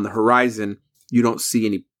on the horizon, you don't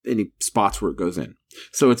see any spots where it goes in.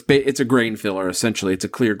 So it's a grain filler, essentially. It's a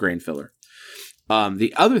clear grain filler.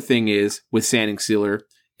 The other thing is with sanding sealer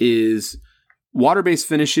is water-based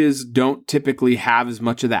finishes don't typically have as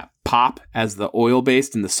much of that pop as the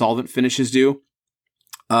oil-based and the solvent finishes do.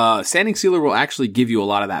 Sanding sealer will actually give you a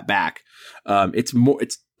lot of that back. It's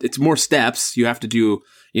more steps. You have to do,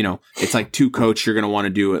 it's like 2 coats. You're going to want to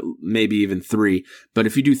do it, maybe even 3. But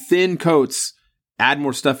if you do thin coats, add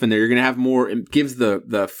more stuff in there, you're going to have more. It gives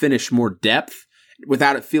the finish more depth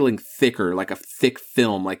without it feeling thicker, like a thick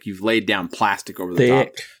film, like you've laid down plastic over the top.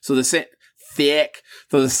 So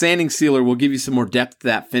the sanding sealer will give you some more depth to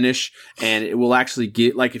that finish, and it will actually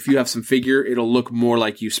get, like if you have some figure, it'll look more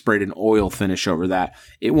like you sprayed an oil finish over that.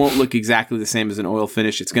 It won't look exactly the same as an oil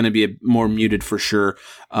finish. It's going to be more muted for sure.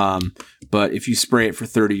 But if you spray it for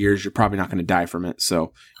 30 years, you're probably not going to die from it.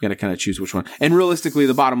 So you got to kind of choose which one. And realistically,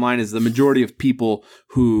 the bottom line is the majority of people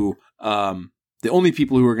who, the only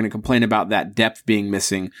people who are going to complain about that depth being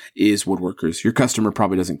missing is woodworkers. Your customer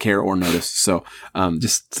probably doesn't care or notice. So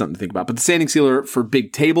just something to think about. But the sanding sealer for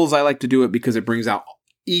big tables, I like to do it because it brings out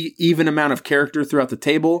even amount of character throughout the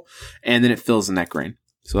table, and then it fills in that grain.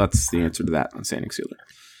 So that's the answer to that on sanding sealer.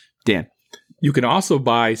 Dan. You can also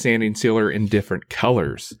buy sanding sealer in different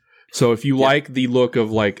colors. So if you like the look of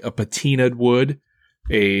like a patinaed wood,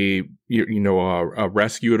 a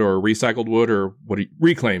rescued or a recycled wood, or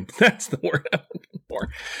reclaimed. That's the word I'm looking for.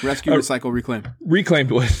 Rescue, recycle, reclaim.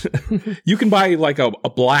 Reclaimed wood. You can buy like a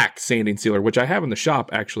black sanding sealer, which I have in the shop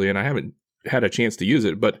actually, and I haven't had a chance to use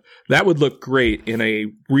it, but that would look great in a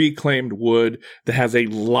reclaimed wood that has a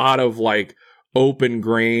lot of like open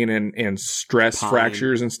grain and stress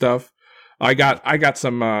fractures and stuff. I got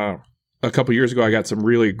some a couple years ago. I got some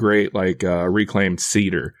really great like reclaimed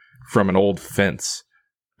cedar from an old fence.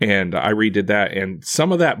 And I redid that, and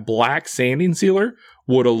some of that black sanding sealer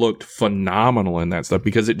would have looked phenomenal in that stuff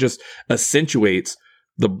because it just accentuates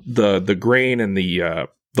the grain and the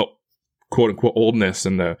quote unquote oldness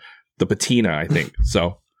and the patina, I think.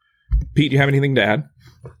 So, Pete, do you have anything to add?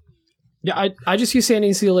 Yeah, I just use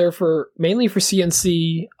sanding sealer mainly for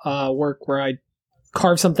CNC work where I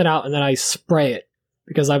carve something out and then I spray it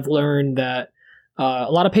because I've learned that a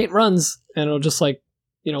lot of paint runs and it'll just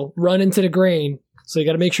run into the grain. So you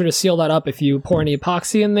got to make sure to seal that up if you pour any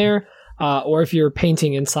epoxy in there, or if you're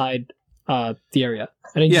painting inside the area.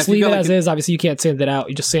 And then you just leave it as is. Obviously, you can't sand it out.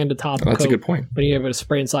 You just sand the top. That's a good point. But you're able to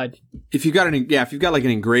spray inside. If you've got like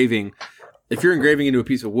an engraving, if you're engraving into a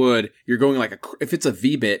piece of wood, you're going if it's a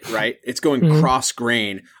V-bit, right? It's going cross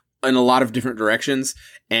grain in a lot of different directions,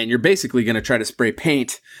 and you're basically going to try to spray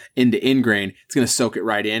paint into ingrain. It's going to soak it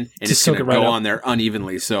right in, and it's going to go on there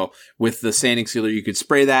unevenly. So with the sanding sealer, you could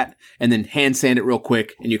spray that and then hand sand it real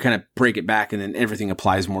quick, and you kind of break it back, and then everything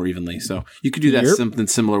applies more evenly. So you could do that something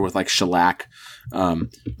similar with like shellac,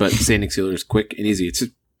 but sanding sealer is quick and easy. It's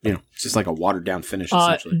just, it's just like a watered down finish.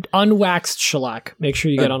 Essentially, unwaxed shellac. Make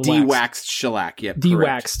sure you get unwaxed. De-waxed shellac. Yep,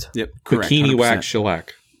 de-waxed. Correct. Yep, correct. Bikini wax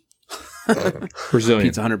shellac. Brazilian.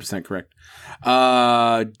 Pete's 100% correct.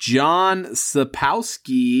 John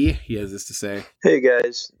Sapowski, he has this to say. Hey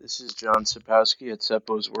guys, this is John Sapowski at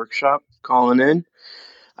Seppo's Workshop calling in.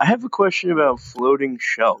 I have a question about floating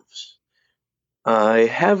shelves. I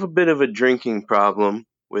have a bit of a drinking problem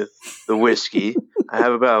with the whiskey. I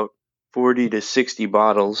have about 40 to 60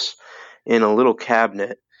 bottles in a little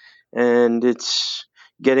cabinet, and it's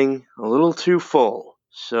getting a little too full.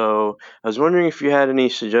 So I was wondering if you had any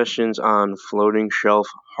suggestions on floating shelf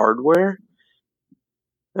hardware.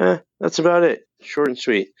 That's about it. Short and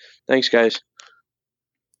sweet. Thanks, guys.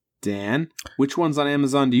 Dan, which ones on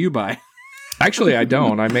Amazon do you buy? Actually, I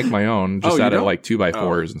don't. I make my own, just you out of don't? like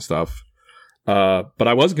 2x4s and stuff. But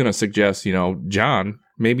I was going to suggest, John,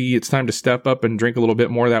 maybe it's time to step up and drink a little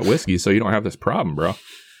bit more of that whiskey so you don't have this problem, bro.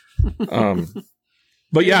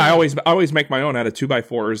 But yeah, I always make my own out of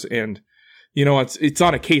 2x4s, and it's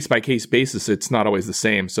on a case by case basis. It's not always the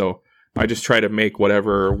same, so I just try to make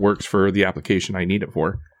whatever works for the application I need it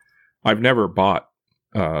for. I've never bought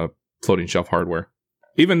floating shelf hardware.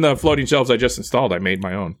 Even the floating shelves I just installed, I made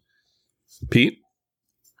my own. Pete?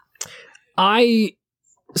 I've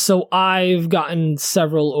gotten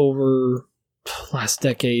several over last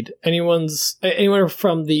decade. Anywhere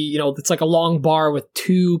from the, it's like a long bar with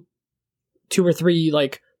two or three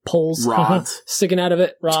like poles Rods. sticking out of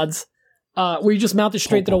it, rods, where you just mount it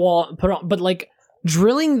straight to the wall and put it on. But like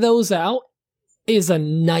drilling those out is a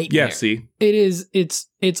nightmare. Yeah, see?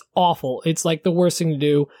 It's awful. It's like the worst thing to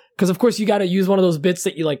do. Because of course you got to use one of those bits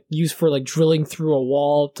that you like use for like drilling through a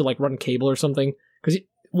wall to like run cable or something. Because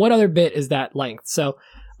what other bit is that length? So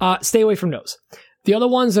stay away from those. The other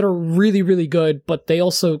ones that are really, really good, but they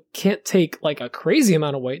also can't take like a crazy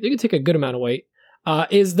amount of weight. They can take a good amount of weight.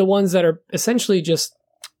 Is the ones that are essentially just,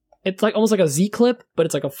 it's like almost like a Z-clip, but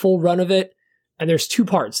it's like a full run of it. And there's two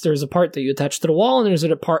parts. There's a part that you attach to the wall, and there's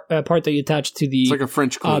a part that you attach to the, It's like a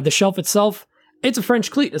French cleat. the shelf itself. It's a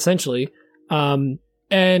French cleat, essentially. And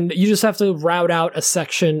you just have to route out a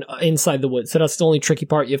section inside the wood. So that's the only tricky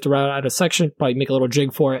part. You have to route out a section, probably make a little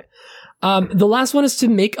jig for it. The last one is to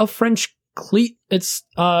make a French cleat. It's,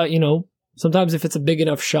 sometimes if it's a big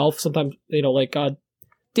enough shelf, sometimes,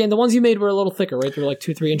 Dan, the ones you made were a little thicker, right? They were like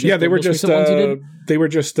 2-3 inches. Yeah, they The were most just, recent ones you did? they were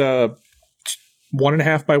just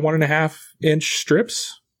 1.5 by 1.5 inch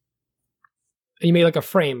strips. And you made like a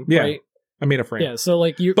frame, Yeah. right? I made a frame. Yeah, so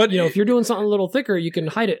like if you're doing something a little thicker, you can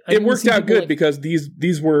hide it. It worked out good because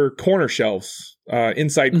these were corner shelves,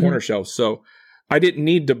 inside corner shelves. So I didn't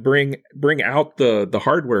need to bring out the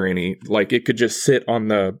hardware any. Like it could just sit on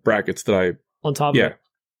the brackets that I on top of it.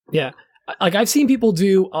 Yeah. Like I've seen people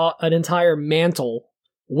do an entire mantle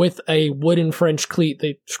with a wooden French cleat.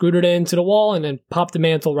 They screwed it into the wall and then popped the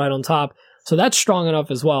mantle right on top. So that's strong enough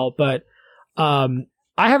as well. But I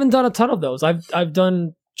haven't done a ton of those. I've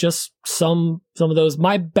done just some of those.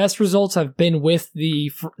 My best results have been with the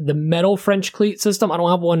metal French cleat system. I don't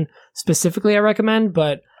have one specifically I recommend,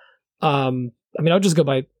 but I'll just go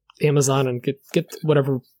by Amazon and get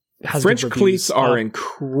whatever has French good cleats reviews. are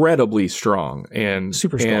incredibly strong and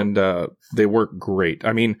Super strong. and they work great.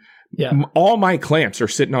 I mean, Yeah. all my clamps are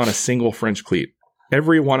sitting on a single French cleat.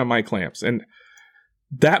 Every one of my clamps, and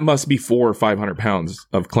that must be 400 or 500 pounds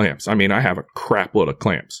of clamps. I mean, I have a crap load of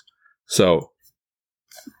clamps, so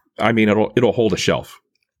I mean, it'll hold a shelf,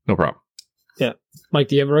 no problem. Yeah. Mike,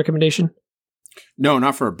 do you have a recommendation? No,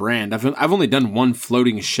 not for a brand. I've only done one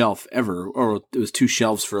floating shelf ever, or it was 2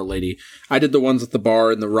 shelves for a lady. I did the ones with the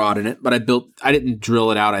bar and the rod in it, but I didn't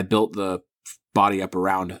drill it out. I built the body up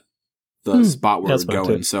around the spot where it That's would fine, go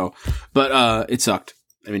too. in. So, but it sucked.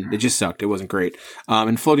 I mean, it just sucked. It wasn't great.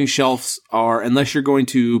 And floating shelves are, unless you're going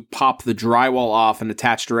to pop the drywall off and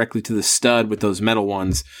attach directly to the stud with those metal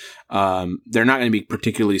ones, they're not going to be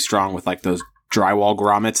particularly strong with like those drywall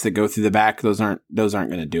grommets that go through the back. Those aren't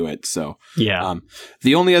going to do it. So Yeah.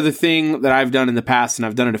 the only other thing that I've done in the past, and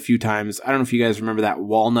I've done it a few times, I don't know if you guys remember that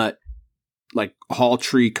walnut like hall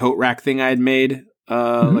tree coat rack thing I had made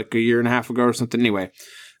like a year and a half ago or something. Anyway,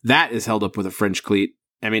 that is held up with a French cleat.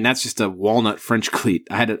 I mean, that's just a walnut French cleat.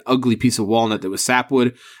 I had an ugly piece of walnut that was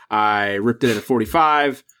sapwood. I ripped it at a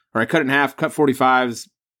 45, or I cut it in half, cut 45s,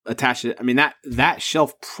 attached it. I mean, that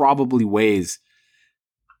shelf probably weighs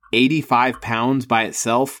 85 pounds by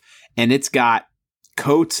itself, and it's got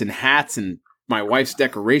coats and hats and my wife's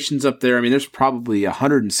decorations up there. I mean, there's probably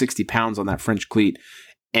 160 pounds on that French cleat,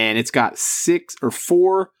 and it's got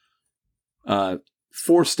 4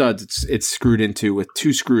 studs it's screwed into with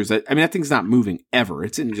 2 screws. I mean, that thing's not moving ever.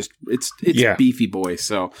 It's Yeah. beefy boy.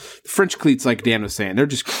 So the French cleats, like Dan was saying, they're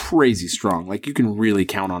just crazy strong. Like you can really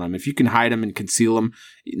count on them. If you can hide them and conceal them,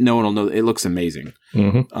 no one will know. It looks amazing.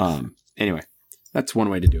 Anyway, that's one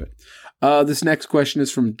way to do it. This next question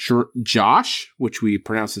is from Josh, which we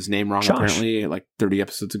pronounced his name wrong Josh. apparently like 30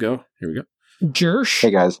 episodes ago. Here we go. Jersh.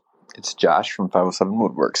 Hey guys, it's Josh from 507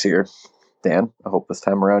 Woodworks here. Dan, I hope this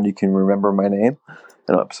time around you can remember my name.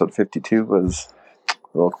 I know episode 52 was a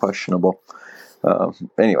little questionable.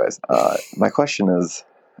 Anyways, my question is,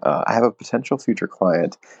 I have a potential future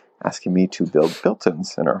client asking me to build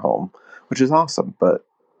built-ins in her home, which is awesome, but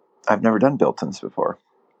I've never done built-ins before.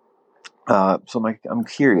 So I'm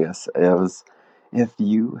curious, if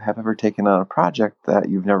you have ever taken on a project that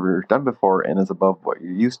you've never done before and is above what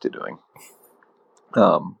you're used to doing.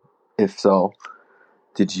 If so,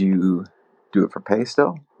 did you do it for pay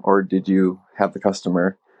still, or did you have the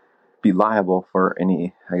customer be liable for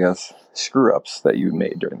any, I guess, screw-ups that you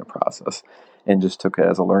made during the process, and just took it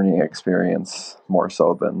as a learning experience more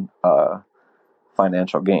so than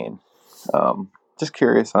financial gain? Just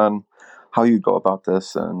curious on how you go about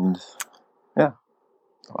this, and yeah,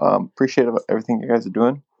 appreciate everything you guys are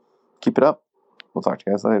doing. Keep it up. We'll talk to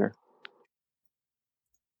you guys later.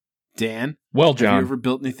 Dan? Well, John. Have you ever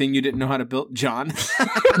built anything you didn't know how to build? John?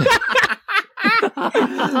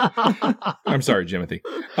 I'm sorry, Jimothy.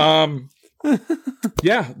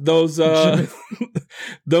 Yeah, those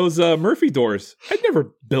Murphy doors. I'd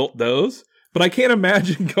never built those, but I can't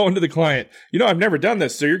imagine going to the client. I've never done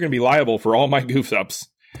this, so you're going to be liable for all my goof ups.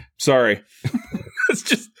 Sorry. It's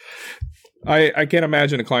just, I can't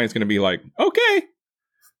imagine a client's going to be like, okay.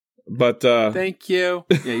 But thank you.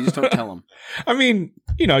 Yeah, you just don't tell them. I mean,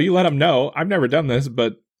 you let them know I've never done this,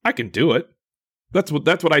 but I can do it. That's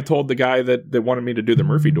what I told the guy that wanted me to do the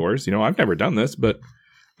Murphy doors. I've never done this, but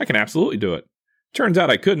I can absolutely do it. Turns out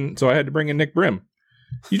I couldn't, so I had to bring in Nick Brim.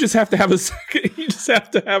 You just have to have a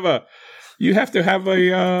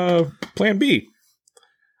plan B,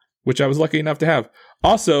 which I was lucky enough to have.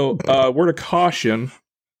 Also, word of caution.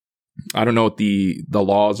 I don't know what the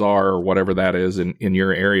laws are or whatever that is in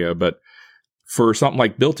your area, but for something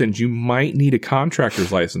like built-ins, you might need a contractor's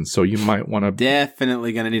license. So you might want to...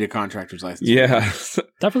 Definitely going to need a contractor's license. Yeah.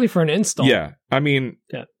 Definitely for an install. Yeah. I mean,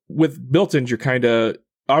 with built-ins, you're kind of...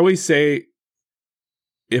 I always say,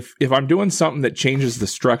 if I'm doing something that changes the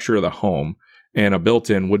structure of the home, and a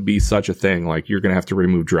built-in would be such a thing, like you're going to have to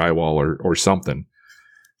remove drywall or something,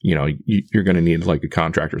 you're going to need like a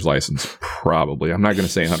contractor's license, probably. I'm not going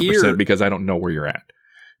to say 100% because I don't know where you're at.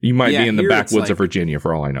 You might be in the backwoods of Virginia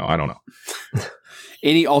for all I know. I don't know.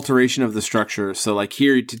 Any alteration of the structure. So like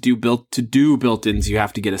here to do built-ins, you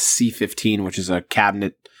have to get a C15, which is a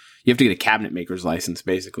cabinet. You have to get a cabinet maker's license,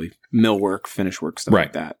 basically. Millwork, finish work, stuff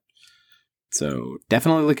like that. So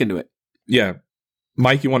definitely look into it. Yeah.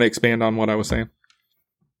 Mike, you want to expand on what I was saying?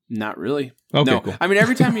 Not really. Okay, no. cool. I mean,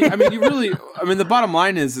 every time the bottom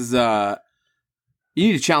line is you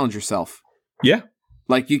need to challenge yourself. Yeah.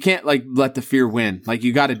 Like you can't let the fear win. Like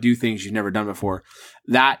you got to do things you've never done before.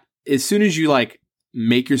 That as soon as you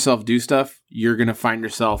make yourself do stuff, you're going to find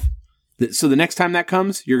yourself. So the next time that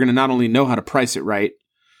comes, you're going to not only know how to price it right,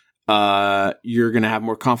 you're going to have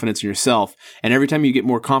more confidence in yourself. And every time you get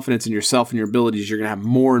more confidence in yourself and your abilities, you're going to have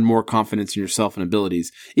more and more confidence in yourself and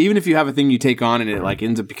abilities. Even if you have a thing you take on and it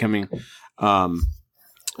ends up becoming not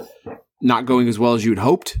going as well as you had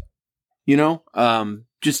hoped,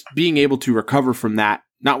 just being able to recover from that,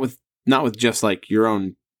 not with just your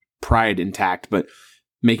own pride intact, but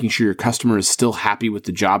making sure your customer is still happy with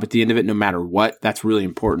the job at the end of it, no matter what. That's really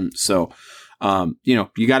important. So,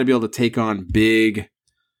 you got to be able to take on big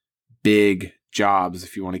jobs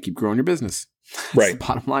if you want to keep growing your business. Right. That's the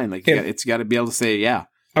bottom line. It's got to be able to say, yeah.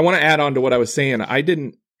 I want to add on to what I was saying. I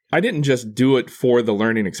didn't just do it for the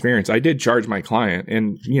learning experience. I did charge my client,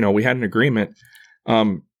 and we had an agreement.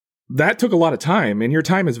 That took a lot of time, and your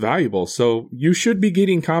time is valuable. So you should be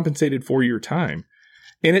getting compensated for your time.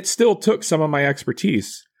 And it still took some of my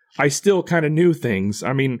expertise. I still kind of knew things.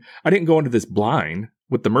 I mean, I didn't go into this blind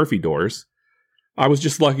with the Murphy doors. I was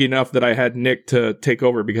just lucky enough that I had Nick to take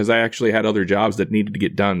over because I actually had other jobs that needed to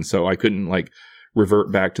get done. So I couldn't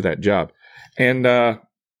revert back to that job. And I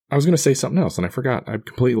was going to say something else and I forgot. I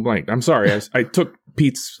completely blanked. I'm sorry. I took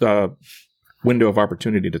Pete's window of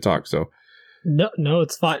opportunity to talk. So no,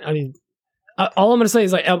 it's fine. I mean, all I'm going to say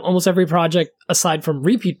is almost every project aside from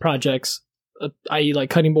repeat projects, i.e.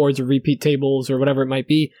 cutting boards or repeat tables or whatever it might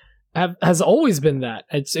be, has always been that.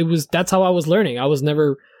 That's how I was learning. I was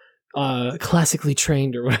never classically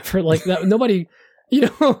trained or whatever like that. Nobody,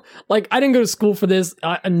 I didn't go to school for this.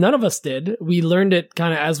 None of us did. We learned it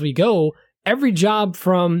kind of as we go. Every job,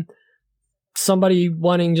 from somebody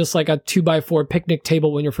wanting just a 2x4 picnic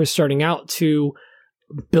table when you're first starting out to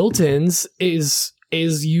built-ins, is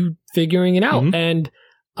you figuring it out. Mm-hmm.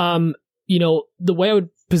 And the way I would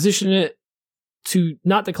position it to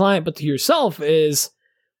not the client but to yourself is,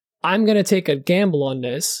 I'm going to take a gamble on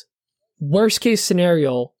this. Worst case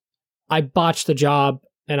scenario, I botch the job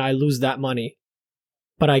and I lose that money,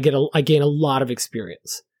 but I gain a lot of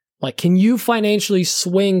experience. Can you financially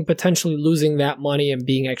swing potentially losing that money and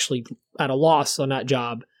being actually at a loss on that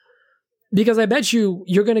job? Because I bet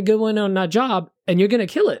you're going to go in on that job and you're going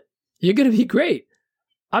to kill it. You're going to be great.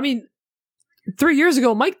 I mean, 3 years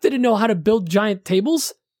ago, Mike didn't know how to build giant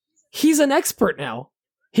tables. He's an expert now.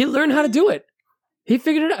 He learned how to do it. He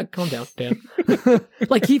figured it out. Calm down, Dan.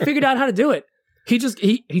 Like, he figured out how to do it.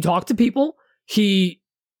 He talked to people.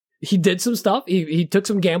 He did some stuff. He took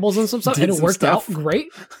some gambles on some stuff, and it worked out great.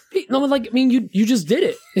 You just did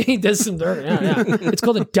it. He did some dirt. Yeah. It's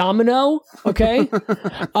called a domino. Okay.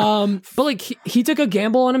 But like, he took a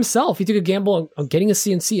gamble on himself. He took a gamble on getting a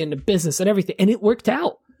CNC into business and everything, and it worked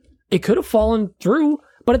out. It could have fallen through,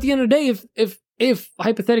 but at the end of the day, if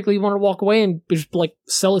hypothetically you want to walk away and just like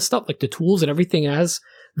sell his stuff, like the tools and everything has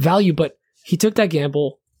value, but he took that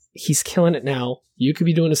gamble. He's killing it now. You could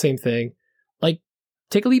be doing the same thing. Like,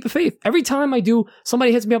 take a leap of faith. Every time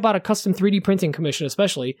somebody hits me about a custom 3D printing commission,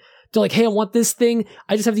 especially, they're like, hey, I want this thing.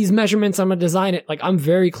 I just have these measurements. I'm going to design it. Like, I'm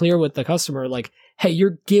very clear with the customer. Like, hey,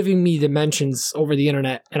 you're giving me dimensions over the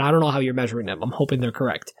internet, and I don't know how you're measuring them. I'm hoping they're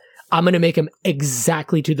correct. I'm going to make them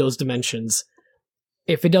exactly to those dimensions.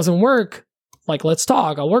 If it doesn't work, like, let's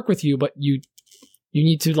talk. I'll work with you, but you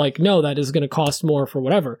need to like know that is going to cost more for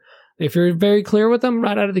whatever. If you're very clear with them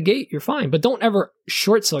right out of the gate, you're fine. But don't ever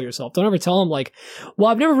short sell yourself. Don't ever tell them like, well,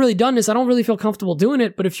 I've never really done this. I don't really feel comfortable doing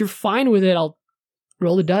it. But if you're fine with it, I'll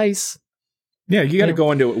roll the dice. Yeah, you got to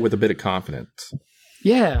go into it with a bit of confidence.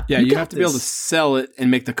 Yeah. Yeah, you have to be able to sell it and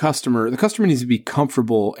make the customer needs to be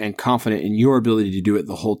comfortable and confident in your ability to do it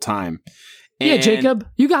the whole time. And yeah, Jacob,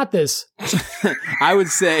 you got this. I would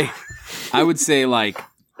say like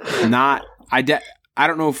I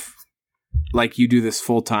don't know if like you do this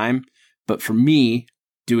full time, but for me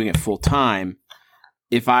doing it full time,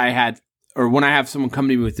 if I had, or when I have someone come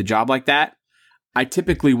to me with a job like that, I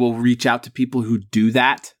typically will reach out to people who do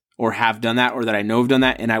that or have done that or that I know have done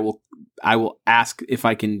that. And I will ask if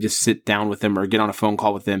I can just sit down with them or get on a phone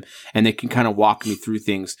call with them and they can kind of walk me through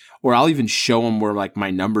things, or I'll even show them where like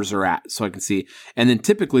my numbers are at so I can see. And then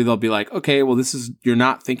typically they'll be like, okay, well, you're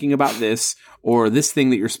not thinking about this, or this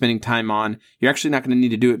thing that you're spending time on, you're actually not going to need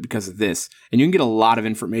to do it because of this. And you can get a lot of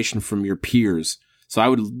information from your peers. So I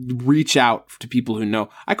would reach out to people who know.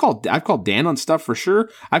 I've called Dan on stuff for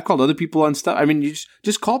sure. I've called other people on stuff. I mean, you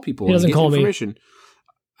just call people. He doesn't call information. Me.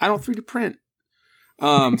 I don't 3D print.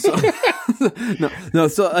 So no.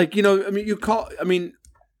 So like, you know, you call reach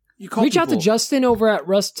people out to Justin over at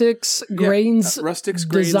Rustic's Grains,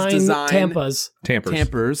 Design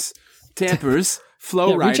Tampers.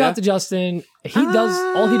 Flow Rider. Reach out to Justin.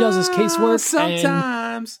 All he does is casework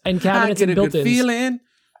sometimes and cabinets and built-ins. Feeling.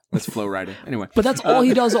 That's Flow Rider. Anyway, but that's all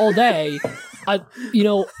he does all day. A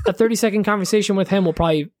 30-second conversation with him will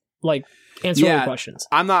probably like answer all the questions.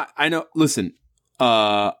 I know. Listen.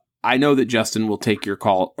 I know that Justin will take your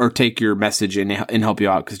call or take your message and help you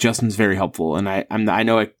out because Justin's very helpful. And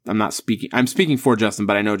I'm speaking for Justin,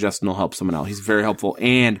 but I know Justin will help someone else. He's very helpful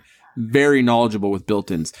and very knowledgeable with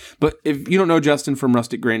built-ins. But if you don't know Justin from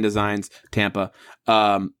Rustic Grain Designs, Tampa,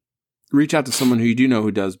 reach out to someone who you do know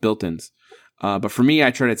who does built-ins. But for me,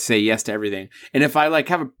 I try to say yes to everything. And if I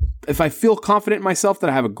if I feel confident in myself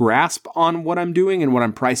that I have a grasp on what I'm doing and what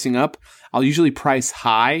I'm pricing up, I'll usually price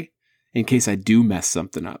high in case I do mess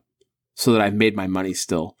something up, so that I've made my money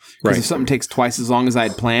still. Because if something takes twice as long as I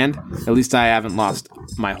had planned, at least I haven't lost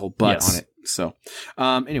my whole butt on it. So,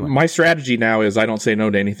 anyway. My strategy now is I don't say no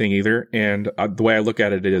to anything either. And the way I look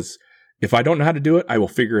at it is, if I don't know how to do it, I will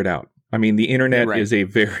figure it out. I mean, the internet is a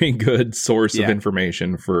very good source of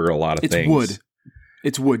information for a lot of things.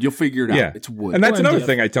 It's wood. You'll figure it out. Yeah. It's wood. And that's another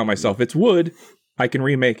thing I tell myself. It's wood. I can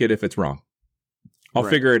remake it if it's wrong. I'll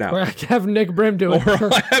figure it out. Or I can have Nick Brim do it.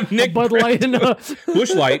 Or I'll have Nick Bud Light and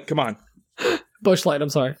Busch Light. Come on. Busch Light. I'm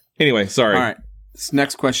sorry. Anyway, sorry. All right. This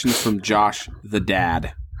next question is from Josh the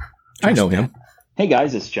Dad. I know him. Hey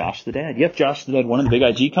guys, it's Josh the Dad. Yep, Josh the Dad, one of the Big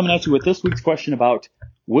IG, coming at you with this week's question about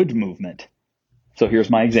wood movement. So here's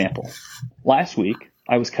my example. Last week,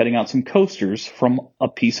 I was cutting out some coasters from a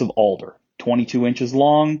piece of alder, 22 inches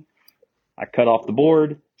long. I cut off the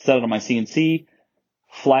board, set it on my CNC,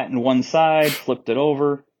 flattened one side, flipped it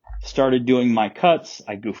over, started doing my cuts.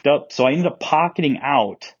 I goofed up. So I ended up pocketing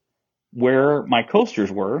out where my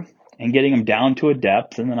coasters were and getting them down to a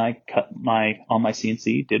depth. And then I cut on my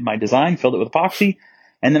CNC, did my design, filled it with epoxy.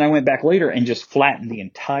 And then I went back later and just flattened the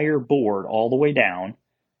entire board all the way down.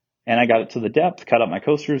 And I got it to the depth, cut up my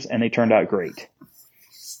coasters, and they turned out great.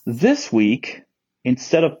 This week,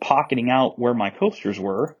 instead of pocketing out where my coasters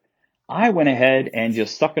were, I went ahead and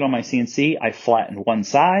just stuck it on my CNC. I flattened one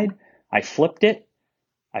side, I flipped it,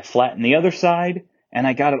 I flattened the other side, and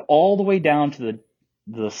I got it all the way down to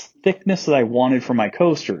the thickness that I wanted for my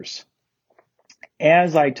coasters.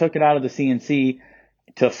 As I took it out of the CNC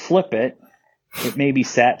to flip it, it maybe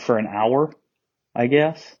sat for an hour, I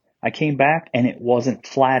guess. I came back and it wasn't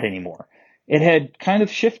flat anymore. It had kind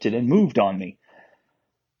of shifted and moved on me.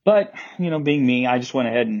 But, being me, I just went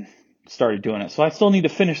ahead and started doing it. So I still need to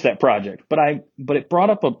finish that project. But it brought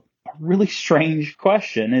up a really strange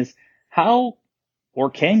question: is how or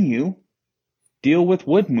can you deal with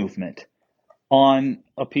wood movement on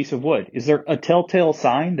a piece of wood? Is there a telltale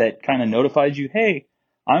sign that kind of notifies you, hey,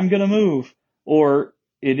 I'm going to move, or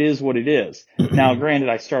it is what it is? Now, granted,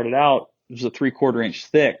 I started out, it was a 3/4 inch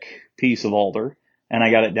thick piece of alder, and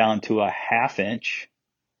I got it down to a 1/2 inch.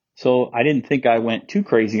 So I didn't think I went too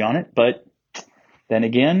crazy on it, but then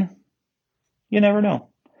again, you never know.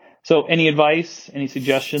 So any advice, any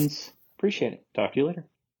suggestions? Appreciate it. Talk to you later.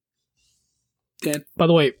 Dan? By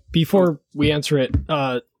the way, before we answer it,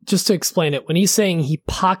 just to explain it, when he's saying he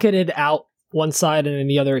pocketed out one side and then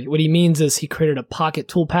the other, what he means is he created a pocket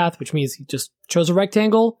toolpath, which means he just chose a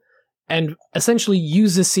rectangle and essentially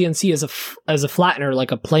uses CNC as a flattener,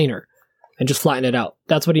 like a planer, and just flatten it out.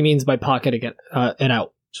 That's what he means by pocketing it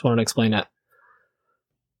out. Just wanted to explain that.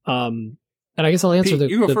 And I guess I'll answer Pete,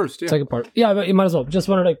 you go the first, yeah. second part. Yeah, but you might as well. Just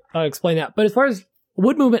wanted to explain that. But as far as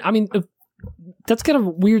wood movement, I mean, that's kind of a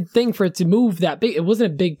weird thing for it to move that big. It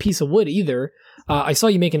wasn't a big piece of wood either. I saw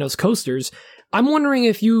you making those coasters. I'm wondering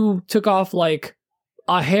if you took off like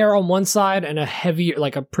a hair on one side and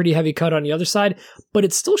a pretty heavy cut on the other side, but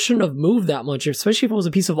it still shouldn't have moved that much, especially if it was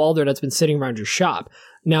a piece of alder that's been sitting around your shop.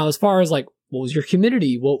 Now, as far as like, what was your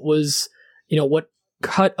humidity? What was, what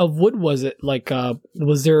cut of wood was it? Like,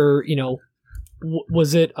 was there,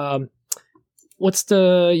 was it,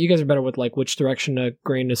 you guys are better with like which direction the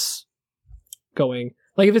grain is going.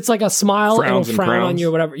 Like if it's like a smile, Frowns it'll frown on you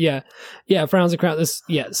or whatever. Yeah. Yeah. Frowns and crowns.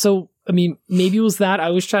 So, I mean, maybe it was that. I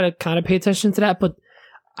always try to kind of pay attention to that, but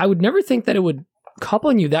I would never think that it would cup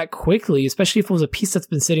on you that quickly, especially if it was a piece that's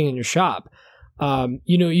been sitting in your shop.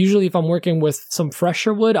 Usually if I'm working with some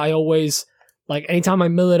fresher wood, I always, like anytime I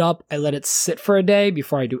mill it up, I let it sit for a day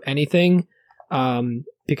before I do anything.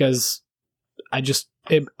 Because I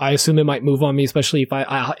assume it might move on me, especially if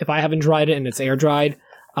I haven't dried it and it's air dried,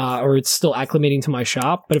 or it's still acclimating to my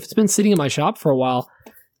shop. But if it's been sitting in my shop for a while,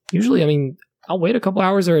 usually, I mean, I'll wait a couple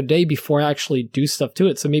hours or a day before I actually do stuff to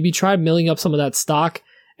it. So maybe try milling up some of that stock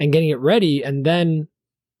and getting it ready, and then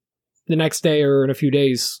the next day or in a few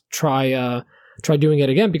days, try doing it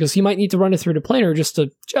again, because you might need to run it through the planer just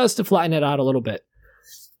to flatten it out a little bit.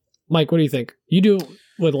 Mike, what do you think? You do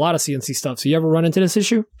with a lot of CNC stuff. So you ever run into this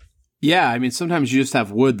issue? Yeah, I mean, sometimes you just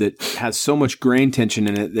have wood that has so much grain tension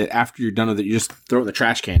in it that after you're done with it, you just throw it in the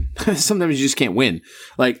trash can. Sometimes you just can't win.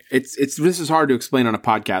 Like this is hard to explain on a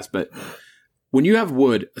podcast, but when you have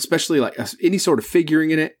wood, especially like any sort of figuring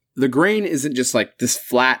in it, the grain isn't just like this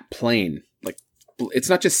flat plane. Like it's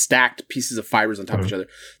not just stacked pieces of fibers on top of each other.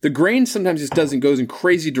 The grain sometimes just goes in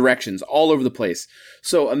crazy directions all over the place.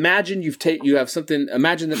 So imagine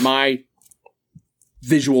imagine that my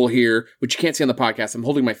visual here, which you can't see on the podcast, I'm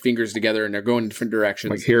holding my fingers together and they're going in different directions.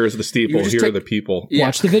 Like here's the steeple, here are the people. Yeah.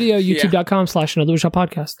 Watch the video, youtube.com/Another Woodshop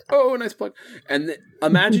Podcast. Oh, nice plug. And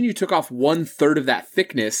imagine you took off 1/3 of that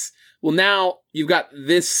thickness. Well, now you've got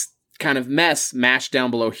this kind of mess mashed down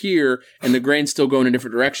below here, and the grain's still going in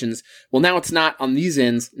different directions. Well, now it's not on these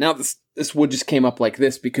ends. Now this wood just came up like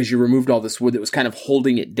this because you removed all this wood that was kind of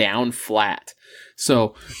holding it down flat.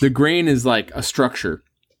 So the grain is like a structure.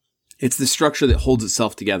 It's the structure that holds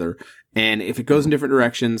itself together. And if it goes in different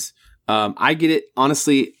directions, I get it.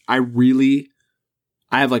 Honestly, I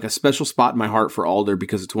have like a special spot in my heart for alder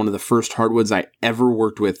because it's one of the first hardwoods I ever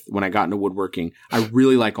worked with when I got into woodworking. I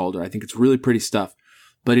really like alder. I think it's really pretty stuff,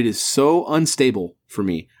 but it is so unstable for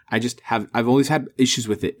me. I've always had issues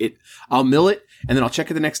with it. I'll mill it and then I'll check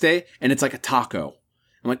it the next day and it's like a taco.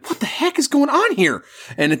 I'm like, what the heck is going on here?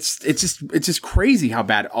 And it's just crazy how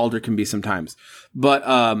bad alder can be sometimes.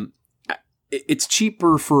 But, it's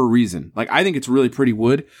cheaper for a reason. Like, I think it's really pretty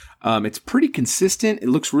wood. It's pretty consistent. It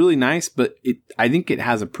looks really nice, but I think it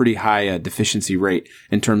has a pretty high deficiency rate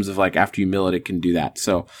in terms of like after you mill it, it can do that.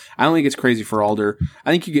 So I don't think it's crazy for alder.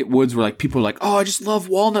 I think you get woods where like people are like, oh, I just love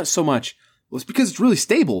walnut so much. Well, it's because it's really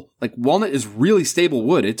stable. Like walnut is really stable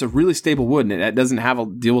wood. It's a really stable wood, and it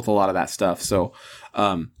doesn't deal with a lot of that stuff. So,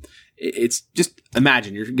 it's just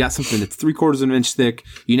imagine you've got something that's 3/4 of an inch thick.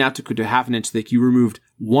 You now took it to 1/2 inch thick. You removed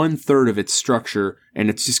 1/3 of its structure, and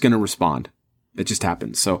it's just going to respond. It just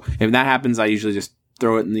happens. So if that happens, I usually just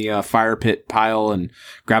throw it in the fire pit pile and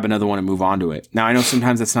grab another one and move on to it. Now I know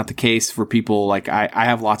sometimes that's not the case for people. Like I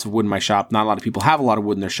have lots of wood in my shop. Not a lot of people have a lot of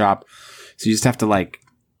wood in their shop, so you just have to like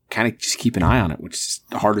kind of just keep an eye on it, which is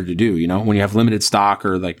harder to do. When you have limited stock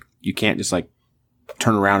or like you can't just like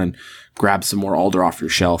turn around and grab some more alder off your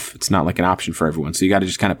shelf. It's not like an option for everyone. So you got to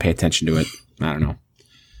just kind of pay attention to it. I don't know.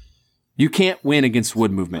 You can't win against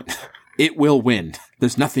wood movement. It will win.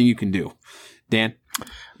 There's nothing you can do. Dan?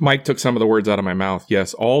 Mike took some of the words out of my mouth.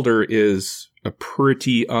 Yes, alder is a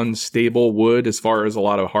pretty unstable wood as far as a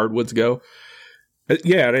lot of hardwoods go.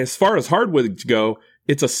 Yeah, and as far as hardwoods go,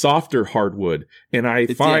 it's a softer hardwood. And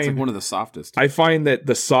it's like one of the softest. I find that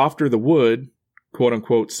the softer the wood, quote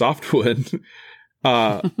unquote softwood,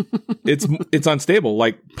 it's unstable.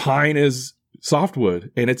 Like pine is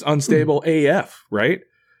softwood and it's unstable AF, right?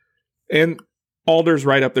 And alder's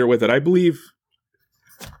right up there with it. I believe,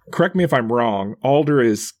 correct me if I'm wrong, alder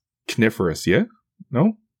is coniferous, yeah?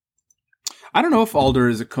 No? I don't know if alder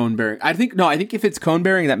is a cone bearing. I think if it's cone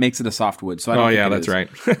bearing, that makes it a softwood. So I don't think that's right.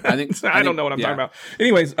 I think I don't know what I'm talking about.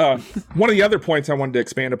 Anyways, one of the other points I wanted to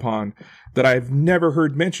expand upon that I've never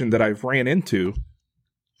heard mentioned that I've ran into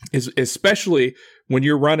is especially when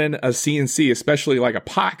you're running a CNC, especially like a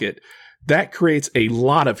pocket, that creates a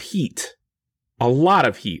lot of heat. A lot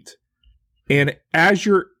of heat. And as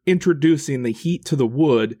you're introducing the heat to the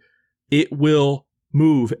wood, it will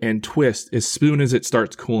move and twist as soon as it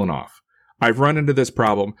starts cooling off. I've run into this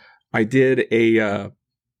problem. I did a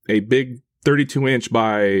big 32-inch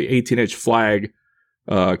by 18-inch flag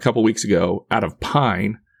a couple weeks ago out of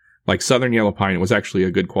pine, like southern yellow pine. It was actually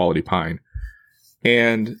a good quality pine.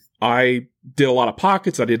 And I did a lot of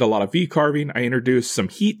pockets. I did a lot of V-carving. I introduced some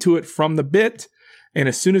heat to it from the bit. And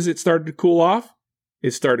as soon as it started to cool off,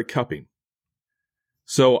 it started cupping.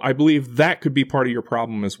 So I believe that could be part of your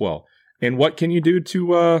problem as well. And what can you do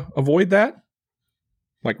to avoid that?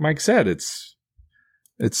 Like Mike said, it's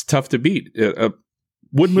tough to beat.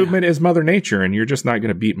 Wood movement is Mother Nature, and you're just not going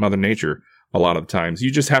to beat Mother Nature a lot of the times.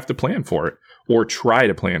 You just have to plan for it or try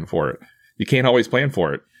to plan for it. You can't always plan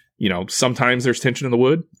for it. You know, sometimes there's tension in the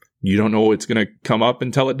wood. You don't know it's going to come up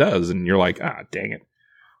until it does, and you're like, dang it.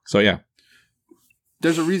 So, yeah.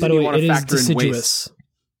 There's a reason you want to factor in waste.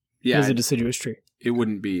 Yeah, it is a deciduous tree. It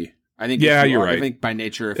wouldn't be. I think. Yeah, you're right. I think by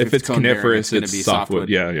nature, if it's coniferous, it's softwood.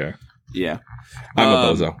 Yeah. I'm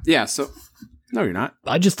a bozo. Yeah. So no, you're not.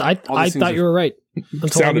 I thought you were right.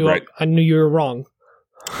 Sounded right. I knew you were wrong.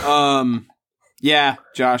 Yeah,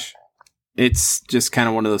 Josh. It's just kind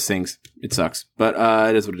of one of those things. It sucks, but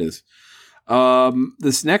it is what it is.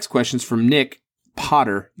 This next question is from Nick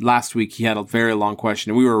Potter. Last week he had a very long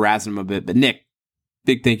question, and we were razzing him a bit. But Nick,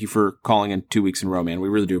 big thank you for calling in 2 weeks in a row, man. We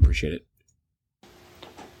really do appreciate it.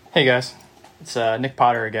 Hey guys, it's Nick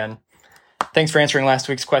Potter again. Thanks for answering last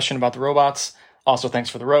week's question about the robots. Also, thanks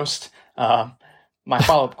for the roast. My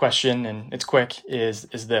follow-up question, and it's quick, is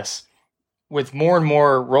this. With more and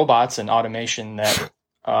more robots and automation that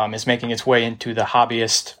is making its way into the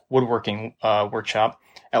hobbyist woodworking workshop,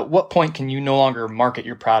 at what point can you no longer market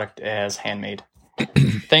your product as handmade?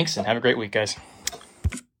 Thanks, and have a great week, guys.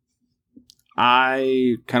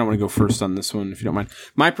 I kind of want to go first on this one, if you don't mind.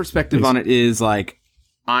 My perspective on it is like,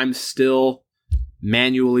 I'm still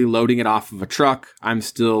manually loading it off of a truck. I'm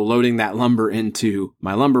still loading that lumber into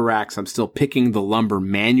my lumber racks. I'm still picking the lumber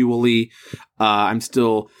manually. I'm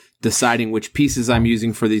still deciding which pieces I'm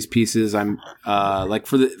using for these pieces. I'm like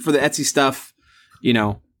for the Etsy stuff, you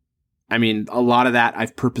know, I mean, a lot of that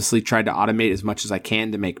I've purposely tried to automate as much as I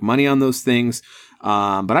can to make money on those things. But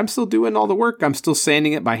I'm still doing all the work. I'm still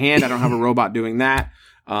sanding it by hand. I don't have a robot doing that.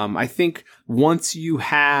 I think once you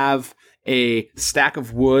have a stack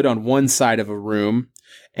of wood on one side of a room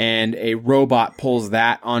and a robot pulls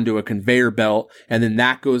that onto a conveyor belt, and then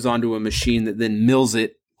that goes onto a machine that then mills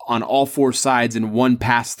it on all four sides in one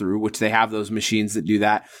pass through, which they have those machines that do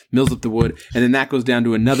that, mills up the wood, and then that goes down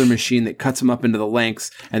to another machine that cuts them up into the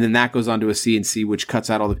lengths, and then that goes onto a CNC, which cuts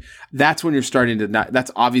out all the, that's when you're starting to not,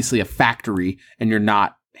 that's obviously a factory and you're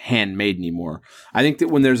not handmade anymore. I think that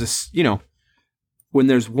when there's a, you know, when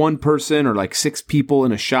there's one person or like 6 people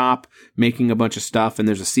in a shop making a bunch of stuff and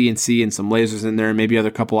there's a CNC and some lasers in there and maybe other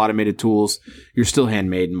couple automated tools, you're still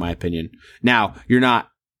handmade in my opinion. Now, you're not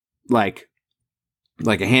like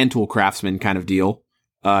a hand tool craftsman kind of deal.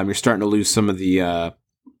 You're starting to lose some of the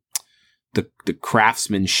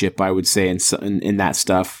craftsmanship, I would say, in that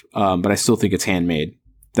stuff. But I still think it's handmade.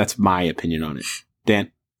 That's my opinion on it. Dan?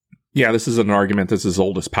 Yeah, this is an argument that's as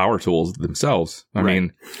old as power tools themselves. I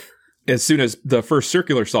mean, as soon as the first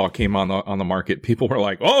circular saw came on the market, people were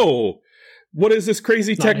like, "Oh, what is this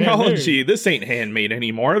crazy technology? This ain't handmade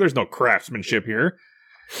anymore. There's no craftsmanship here."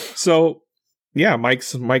 So, yeah,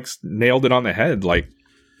 Mike's nailed it on the head. Like,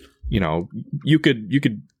 you know, you could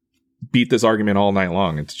beat this argument all night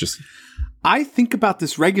long. It's just, I think about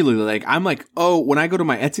this regularly. Like, I'm like, oh, when I go to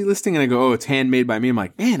my Etsy listing and I go, oh, it's handmade by me. I'm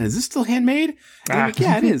like, man, is this still handmade? And I'm like,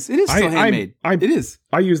 yeah, it is. It is still handmade. It is.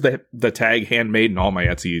 I use the tag handmade in all my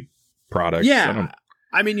Etsy products. Yeah.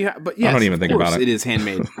 I mean, but yes, I don't even think about it. It is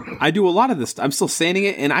handmade. I do a lot of this. I'm still sanding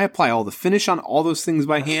it, and I apply all the finish on all those things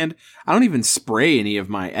by hand. I don't even spray any of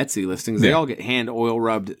my Etsy listings. They all get hand oil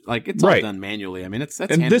rubbed. Like it's all done manually. I mean, that's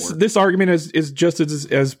and this argument is just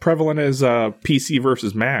as prevalent as PC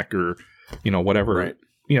versus Mac or whatever. Right.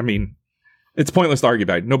 I mean, it's pointless to argue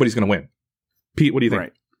about it. Nobody's going to win. Pete, what do you think?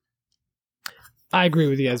 Right. I agree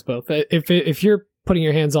with you guys both. If you're putting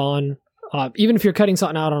your hands on, even if you're cutting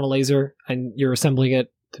something out on a laser and you're assembling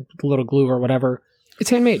it to a little glue or whatever, it's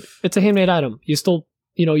handmade. It's a handmade item. You still,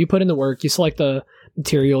 you put in the work, you select the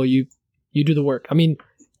material, you do the work. I mean,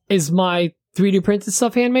 is my 3D printed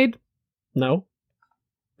stuff handmade? No.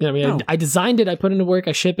 No. I designed it, I put in the work,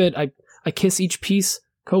 I ship it, I kiss each piece,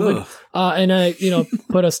 COVID, and I,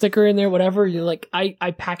 put a sticker in there, whatever. You're like,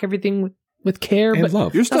 I pack everything with care, and but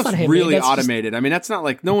love. Your stuff's really automated. I mean, that's not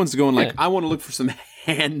like no one's going like, I want to look for some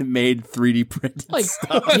handmade 3D printed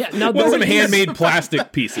stuff. Yeah, now what some handmade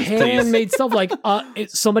plastic pieces, please. Handmade stuff like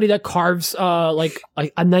it's somebody that carves like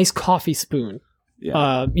a nice coffee spoon.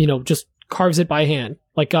 Yeah. Just carves it by hand.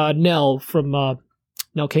 Like Nell from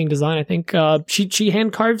Nell King Design, I think. She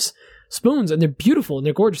hand carves spoons, and they're beautiful and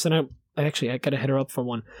they're gorgeous. And I gotta hit her up for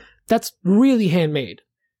one. That's really handmade,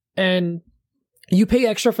 and you pay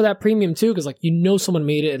extra for that premium too, because someone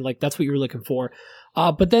made it, and that's what you were looking for.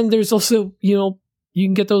 But then there's also you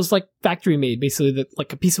can get those factory made, basically that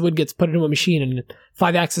a piece of wood gets put into a machine, and a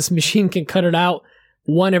 5-axis machine can cut it out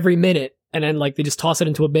one every minute, and then they just toss it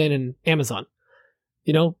into a bin in Amazon.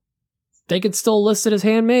 They could still list it as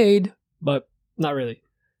handmade, but not really.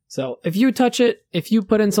 So if you touch it, if you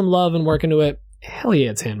put in some love and work into it, hell yeah,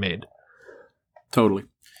 it's handmade. Totally.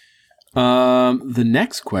 The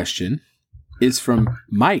next question is from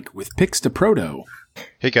Mike with Pix to Proto.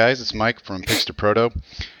 Hey guys, it's Mike from Pix to Proto.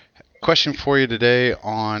 Question for you today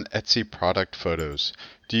on Etsy product photos.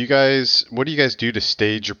 What do you guys do to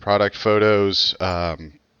stage your product photos?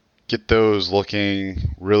 Get those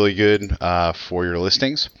looking really good for your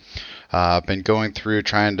listings. I've been going through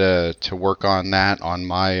trying to work on that on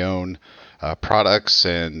my own products,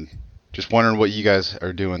 and just wondering what you guys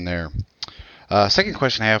are doing there. Second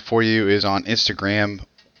question I have for you is on Instagram.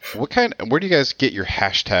 Where do you guys get your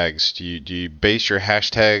hashtags? Do you base your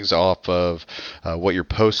hashtags off of what your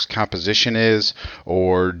post composition is,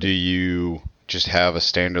 or do you just have a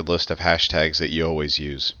standard list of hashtags that you always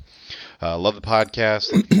use? Love the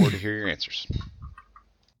podcast. Looking forward to hear your answers.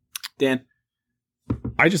 Dan?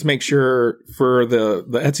 I just make sure for the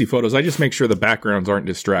Etsy photos, I just make sure the backgrounds aren't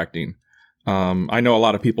distracting. I know a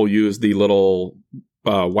lot of people use the little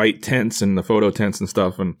white tints and the photo tints and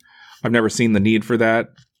stuff, and I've never seen the need for that.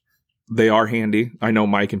 They are handy. I know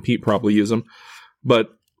Mike and Pete probably use them, but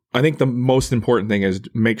I think the most important thing is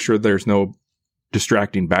make sure there's no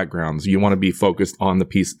distracting backgrounds. You want to be focused on the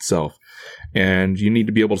piece itself, and you need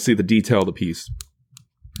to be able to see the detail of the piece.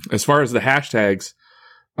 As far as the hashtags,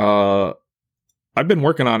 I've been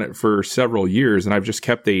working on it for several years, and I've just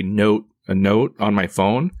kept a note on my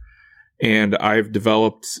phone, and I've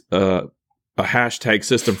developed a hashtag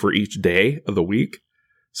system for each day of the week.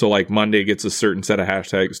 So Monday gets a certain set of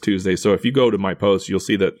hashtags, Tuesday. So if you go to my post, you'll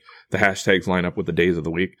see that the hashtags line up with the days of the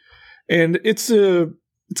week. And it's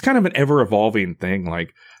kind of an ever evolving thing.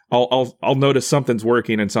 I'll notice something's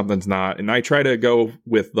working and something's not. And I try to go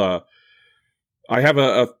with I have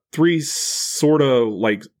a three-step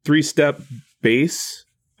base,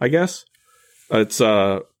 I guess. It's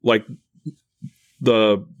the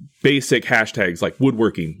basic hashtags like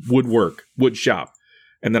woodworking, woodwork, wood shop.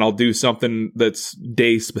 And then I'll do something that's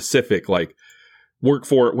day specific, like work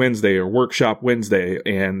for it Wednesday or workshop Wednesday.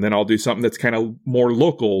 And then I'll do something that's kind of more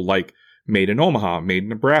local, like made in Omaha, made in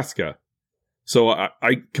Nebraska. So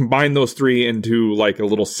I combine those three into a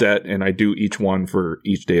little set, and I do each one for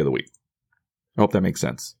each day of the week. I hope that makes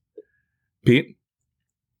sense. Pete?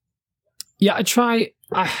 Yeah, I've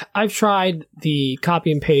tried the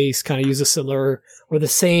copy and paste, kind of use a similar or the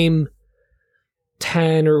same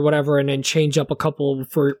 10 or whatever, and then change up a couple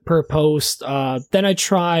per post. Then I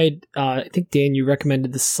tried, I think Dan, you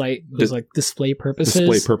recommended this site. It was Display Purposes.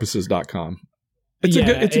 DisplayPurposes.com. It's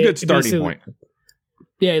a good starting point.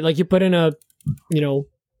 Yeah, you put in a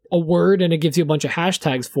word and it gives you a bunch of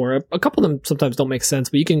hashtags for it. A couple of them sometimes don't make sense,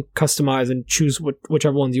 but you can customize and choose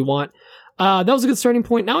whichever ones you want. That was a good starting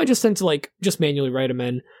point. Now I just tend to just manually write them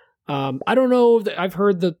in. I don't know. I've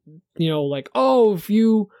heard if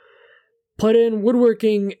you put in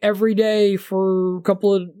woodworking every day for a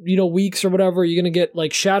couple of weeks or whatever, you're gonna get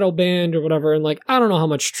shadow banned or whatever. And I don't know how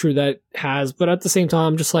much true that has, but at the same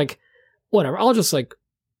time, I'm just whatever. I'll just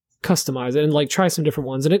customize it and like try some different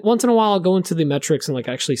ones. And once in a while I'll go into the metrics and like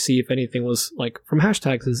actually see if anything was like from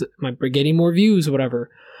hashtags, am I getting more views or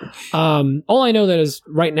whatever. All I know that is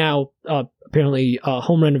right now, apparently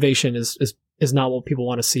home renovation is not what people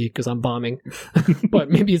want to see because I'm bombing,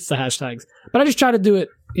 but maybe it's the hashtags. But I just try to do it,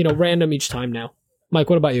 random each time now. Mike,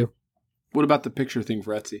 what about you? What about the picture thing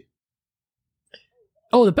for Etsy?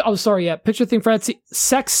 Sorry, yeah, picture thing for Etsy.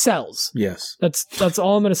 Sex sells. Yes. That's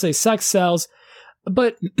all I'm going to say. Sex sells.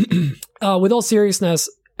 But with all seriousness,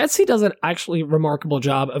 Etsy does an actually remarkable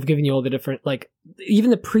job of giving you all the different, like,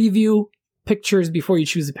 even the preview pictures before you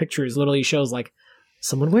choose the pictures literally shows, like,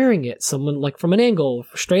 someone wearing it, someone, like, from an angle,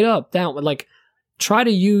 straight up, down. Like, try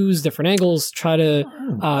to use different angles, try to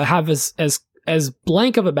have as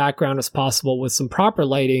blank of a background as possible with some proper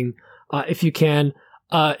lighting, if you can.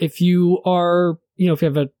 If you are, if you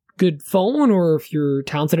have a good phone or if you're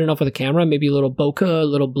talented enough with a camera, maybe a little bokeh, a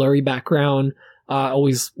little blurry background,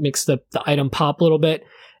 always makes the item pop a little bit.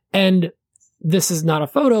 And this is not a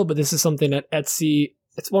photo, but this is something that Etsy,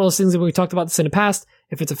 it's one of those things that we talked about this in the past.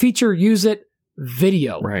 If it's a feature, use it.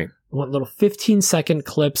 Video. Right. I want little 15-second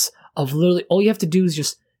clips of literally, all you have to do is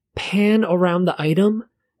just pan around the item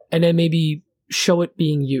and then maybe show it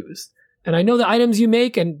being used. And I know the items you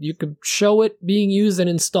make, and you could show it being used and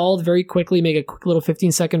installed very quickly, make a quick little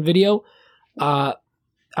 15-second video.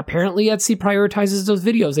 Apparently Etsy prioritizes those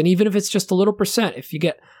videos. And even if it's just a little percent, if you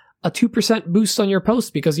get a 2% boost on your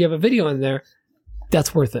post because you have a video in there,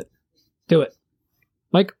 that's worth it. Do it.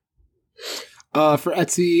 Mike? For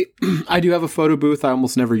Etsy, I do have a photo booth. I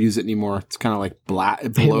almost never use it anymore. It's kind of like black.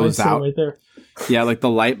 It blows out. Right there. Yeah, like the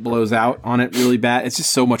light blows out on it really bad. It's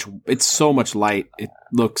just so much. It's so much light. It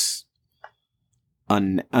looks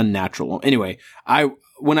unnatural. Anyway,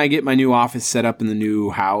 when I get my new office set up in the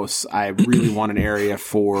new house, I really want an area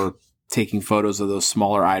for taking photos of those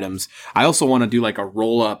smaller items. I also want to do like a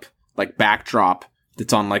roll up, like backdrop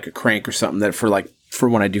that's on like a crank or something that for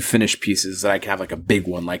when I do finished pieces that I can have like a big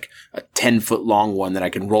one, like a 10-foot long one that I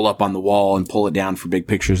can roll up on the wall and pull it down for big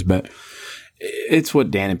pictures. But it's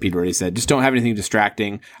what Dan and Pete already said. Just don't have anything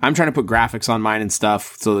distracting. I'm trying to put graphics on mine and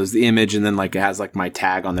stuff. So there's the image and then like it has like my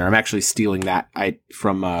tag on there. I'm actually stealing that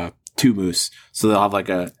from Two Moose. So they'll have like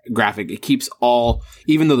a graphic. It keeps all,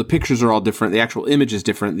 even though the pictures are all different, the actual image is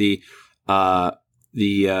different. The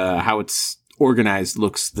how it's organized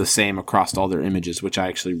looks the same across all their images, which I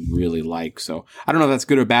actually really like. So I don't know if that's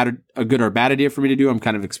a good or bad idea for me to do. I'm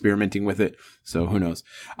kind of experimenting with it. So who knows?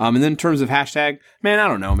 And then in terms of hashtag, man, I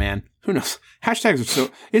don't know, man. Who knows? Hashtags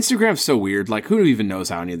are Instagram's so weird. Like, who even knows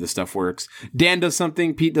how any of this stuff works? Dan does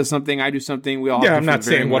something, Pete does something, I do something. We all have I'm not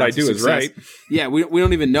saying what I do is right. Yeah, we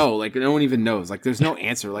don't even know. Like, no one even knows. Like, there's no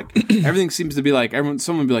answer. Like, everything seems to be like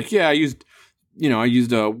someone would be like, yeah, I used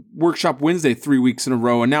a Workshop Wednesday 3 weeks in a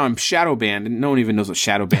row, and now I'm shadow banned, and no one even knows what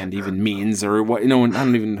shadow banned even means, or what.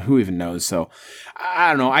 Who even knows. So I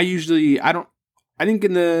don't know. I think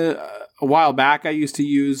a while back I used to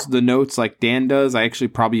use the notes like Dan does. I actually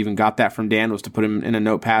probably even got that from Dan, was to put him in a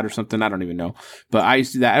notepad or something. I don't even know, but I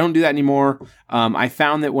used to do that. I don't do that anymore. I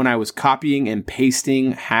found that when I was copying and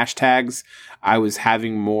pasting hashtags, I was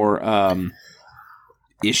having more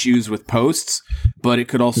issues with posts, but it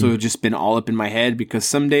could also have just been all up in my head because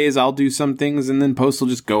some days I'll do some things and then posts will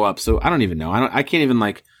just go up. So I don't even know. I can't even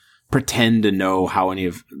like pretend to know how any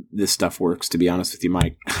of this stuff works, to be honest with you,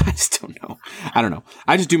 Mike. I just don't know. I don't know.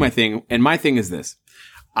 I just do my thing. And my thing is this.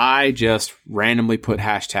 I just randomly put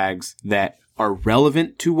hashtags that are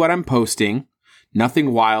relevant to what I'm posting.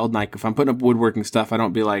 Nothing wild. Like if I'm putting up woodworking stuff, I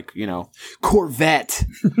don't be like, Corvette.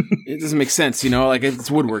 It doesn't make sense, like it's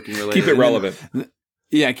woodworking related. Keep it relevant.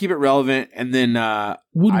 Yeah, keep it relevant. And then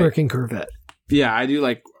woodworking Corvette. Yeah, I do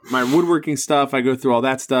like my woodworking stuff. I go through all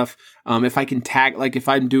that stuff. If I can tag, like if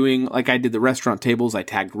I'm doing, like I did the restaurant tables, I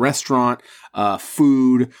tagged restaurant,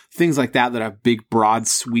 food, things like that have big, broad,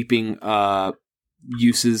 sweeping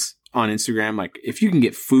uses on Instagram. Like if you can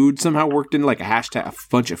get food somehow worked into like a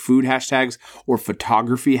bunch of food hashtags or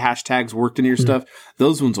photography hashtags worked into your stuff,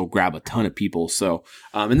 those ones will grab a ton of people. So,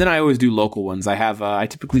 and then I always do local ones. I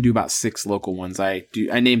typically do about 6 local ones. I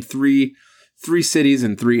name 3 cities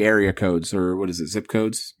and 3 area codes, or what is it? Zip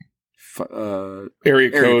codes?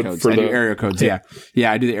 Area codes. I do area codes. Yeah.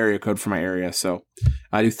 I do the area code for my area. So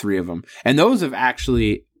I do 3 of them. And those have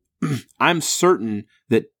actually, I'm certain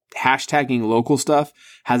that hashtagging local stuff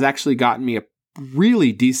has actually gotten me a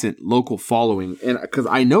really decent local following. And because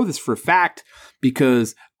I know this for a fact,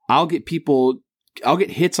 because I'll get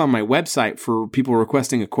hits on my website for people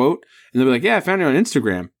requesting a quote, and they'll be like, yeah, I found you on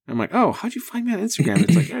Instagram. I'm like, oh, how'd you find me on Instagram?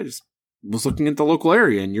 It's like, I just was looking at the local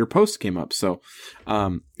area and your post came up. So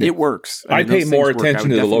it works. I mean, pay those more things work. I attention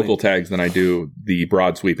would to the definitely- local tags than I do the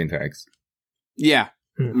broad sweeping tags. Yeah,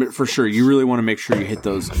 for sure. You really want to make sure you hit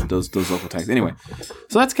those local tags. Anyway,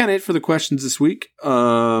 so that's kind of it for the questions this week.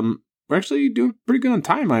 We're actually doing pretty good on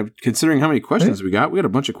time, considering how many questions we got. We got a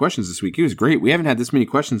bunch of questions this week. It was great. We haven't had this many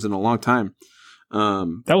questions in a long time.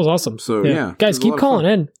 That was awesome. So yeah, guys, keep calling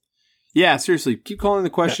in. Yeah, seriously, keep calling the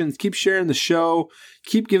questions. Keep sharing the show.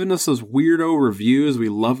 Keep giving us those weirdo reviews. We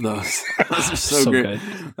love those. Those are so great. good.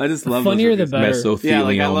 I just love Funnier those the reviews. better. Yeah,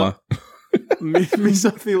 like I Mesothelioma. love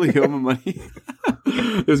mesothelioma money.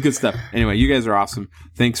 It was good stuff. Anyway, you guys are awesome.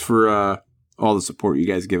 Thanks for all the support you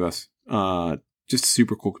guys give us. Just a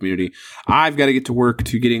super cool community. I've got to get to work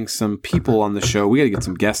to getting some people on the show. We got to get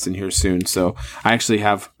some guests in here soon. So I actually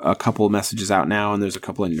have a couple of messages out now, and there's a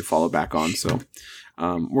couple I need to follow back on. So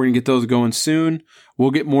we're going to get those going soon.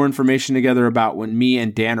 We'll get more information together about when me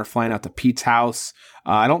and Dan are flying out to Pete's house.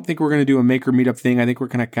 I don't think we're going to do a maker meetup thing. I think we're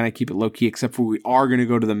going to kind of keep it low key, except for we are going to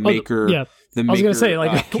go to the maker. Yeah. The I was going to say,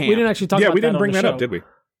 camp. we didn't actually talk about that. Yeah, we didn't on bring the that show. up, did we?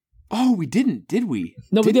 Oh, we didn't, did we?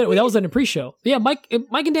 No, we did. That was in a pre-show. Yeah, Mike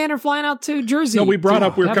and Dan are flying out to Jersey. No, we brought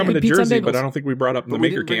up we were Having coming to pizza and Jersey, bagels. but I don't think we brought up the But we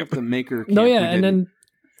maker didn't bring up camp. the maker camp. No, We yeah, and didn't. then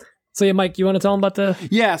so yeah, Mike, you want to tell them about the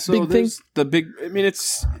Yeah, so big there's thing? the big. I mean,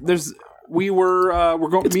 we're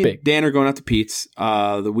going. It's Me big. and Dan are going out to Pete's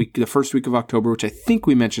the first week of October, which I think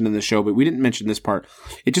we mentioned in the show, but we didn't mention this part.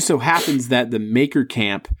 It just so happens that the maker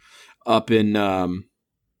camp up in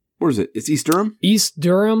where is it? It's East Durham. East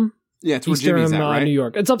Durham. Yeah, it's where East Jimmy's Durham, at, right? New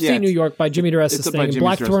York. It's upstate Yeah, New York by Jimmy DeRessa's it's up by thing. Jimmy's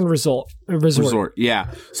Blackthorn Resort. Yeah,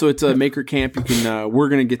 so it's a maker camp. You can. We're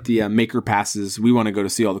gonna get the maker passes. We want to go to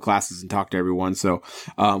see all the classes and talk to everyone. So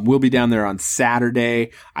we'll be down there on Saturday.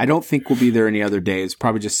 I don't think we'll be there any other days.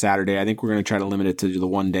 Probably just Saturday. I think we're gonna try to limit it to the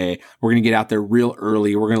one day. We're gonna get out there real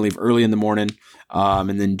early. We're gonna leave early in the morning,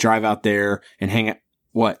 and then drive out there and hang out.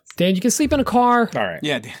 What? Dan, you can sleep in a car. All right.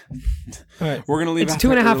 Yeah. All right. We're gonna leave. It's out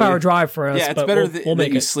 2.5 there hour early. drive for us. Yeah, it's but better we'll that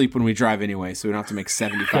make you it. sleep when we drive anyway, so we don't have to make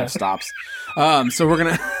 75 stops. So we're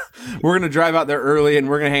gonna drive out there early, and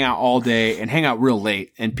we're gonna hang out all day and hang out real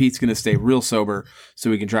late. And Pete's gonna stay real sober so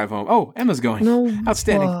we can drive home. Oh, Emma's going. No,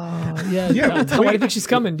 Outstanding. Yeah. Why do you think she's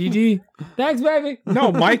coming, DD? Thanks, baby.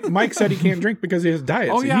 No, Mike said he can't drink because he has diet.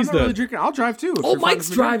 Oh so yeah, I'm he's not the really drinking. I'll drive too. if Oh, you're fine Mike's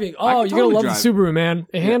with me. driving. I Oh, can you're gonna totally love drive. the Subaru, man.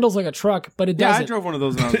 It handles like a truck, but it Yeah, doesn't. I drove one of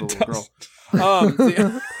those when I was a little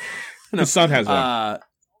girl. His son has one.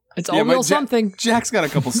 It's yeah, all but real something. Jack's got a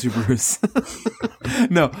couple Subarus.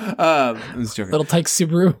 No, I'm just joking. Little Tyke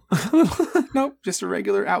Subaru. Nope, just a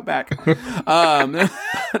regular Outback.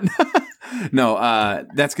 No,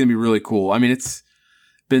 that's gonna be really cool. I mean, it's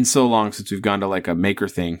been so long since we've gone to like a maker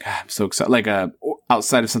thing. God, I'm so excited. Like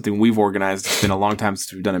outside of something we've organized, it's been a long time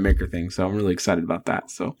since we've done a maker thing. So I'm really excited about that.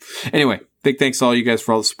 So anyway, big thanks to all you guys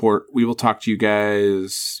for all the support. We will talk to you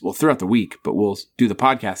guys, well, throughout the week, but we'll do the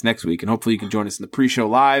podcast next week. And hopefully you can join us in the pre-show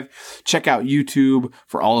live. Check out YouTube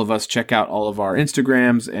for all of us. Check out all of our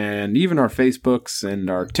Instagrams and even our Facebooks and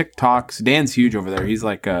our TikToks. Dan's huge over there. He's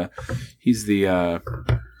like, he's the,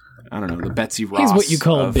 I don't know, the Betsy Ross. He's what you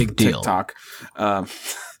call a of big deal. TikTok.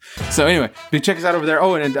 So anyway, check us out over there.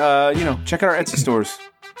 Oh, and check out our Etsy stores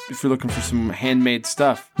if you're looking for some handmade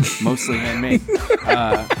stuff, mostly handmade.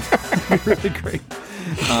 Really great.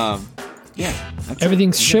 Yeah, that's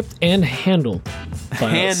Everything's shipped and handled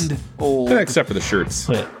by us. Except for the shirts.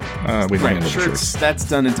 Yeah. We Right, handle the shirts. That's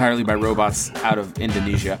done entirely by robots out of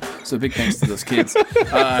Indonesia. So big thanks to those kids.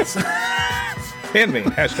 Handmade.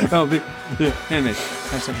 Hashtag. Oh, handmade.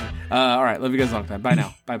 Hashtag. All right, love you guys a long time. Bye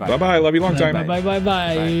now. Bye bye. Bye bye. Love you long time. Bye.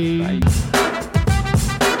 Bye.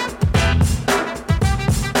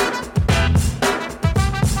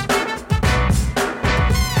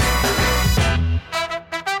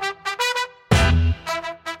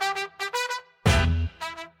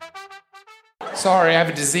 Sorry, I have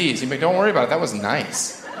a disease. Don't worry about it. That was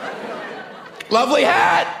nice. Lovely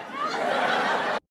hat!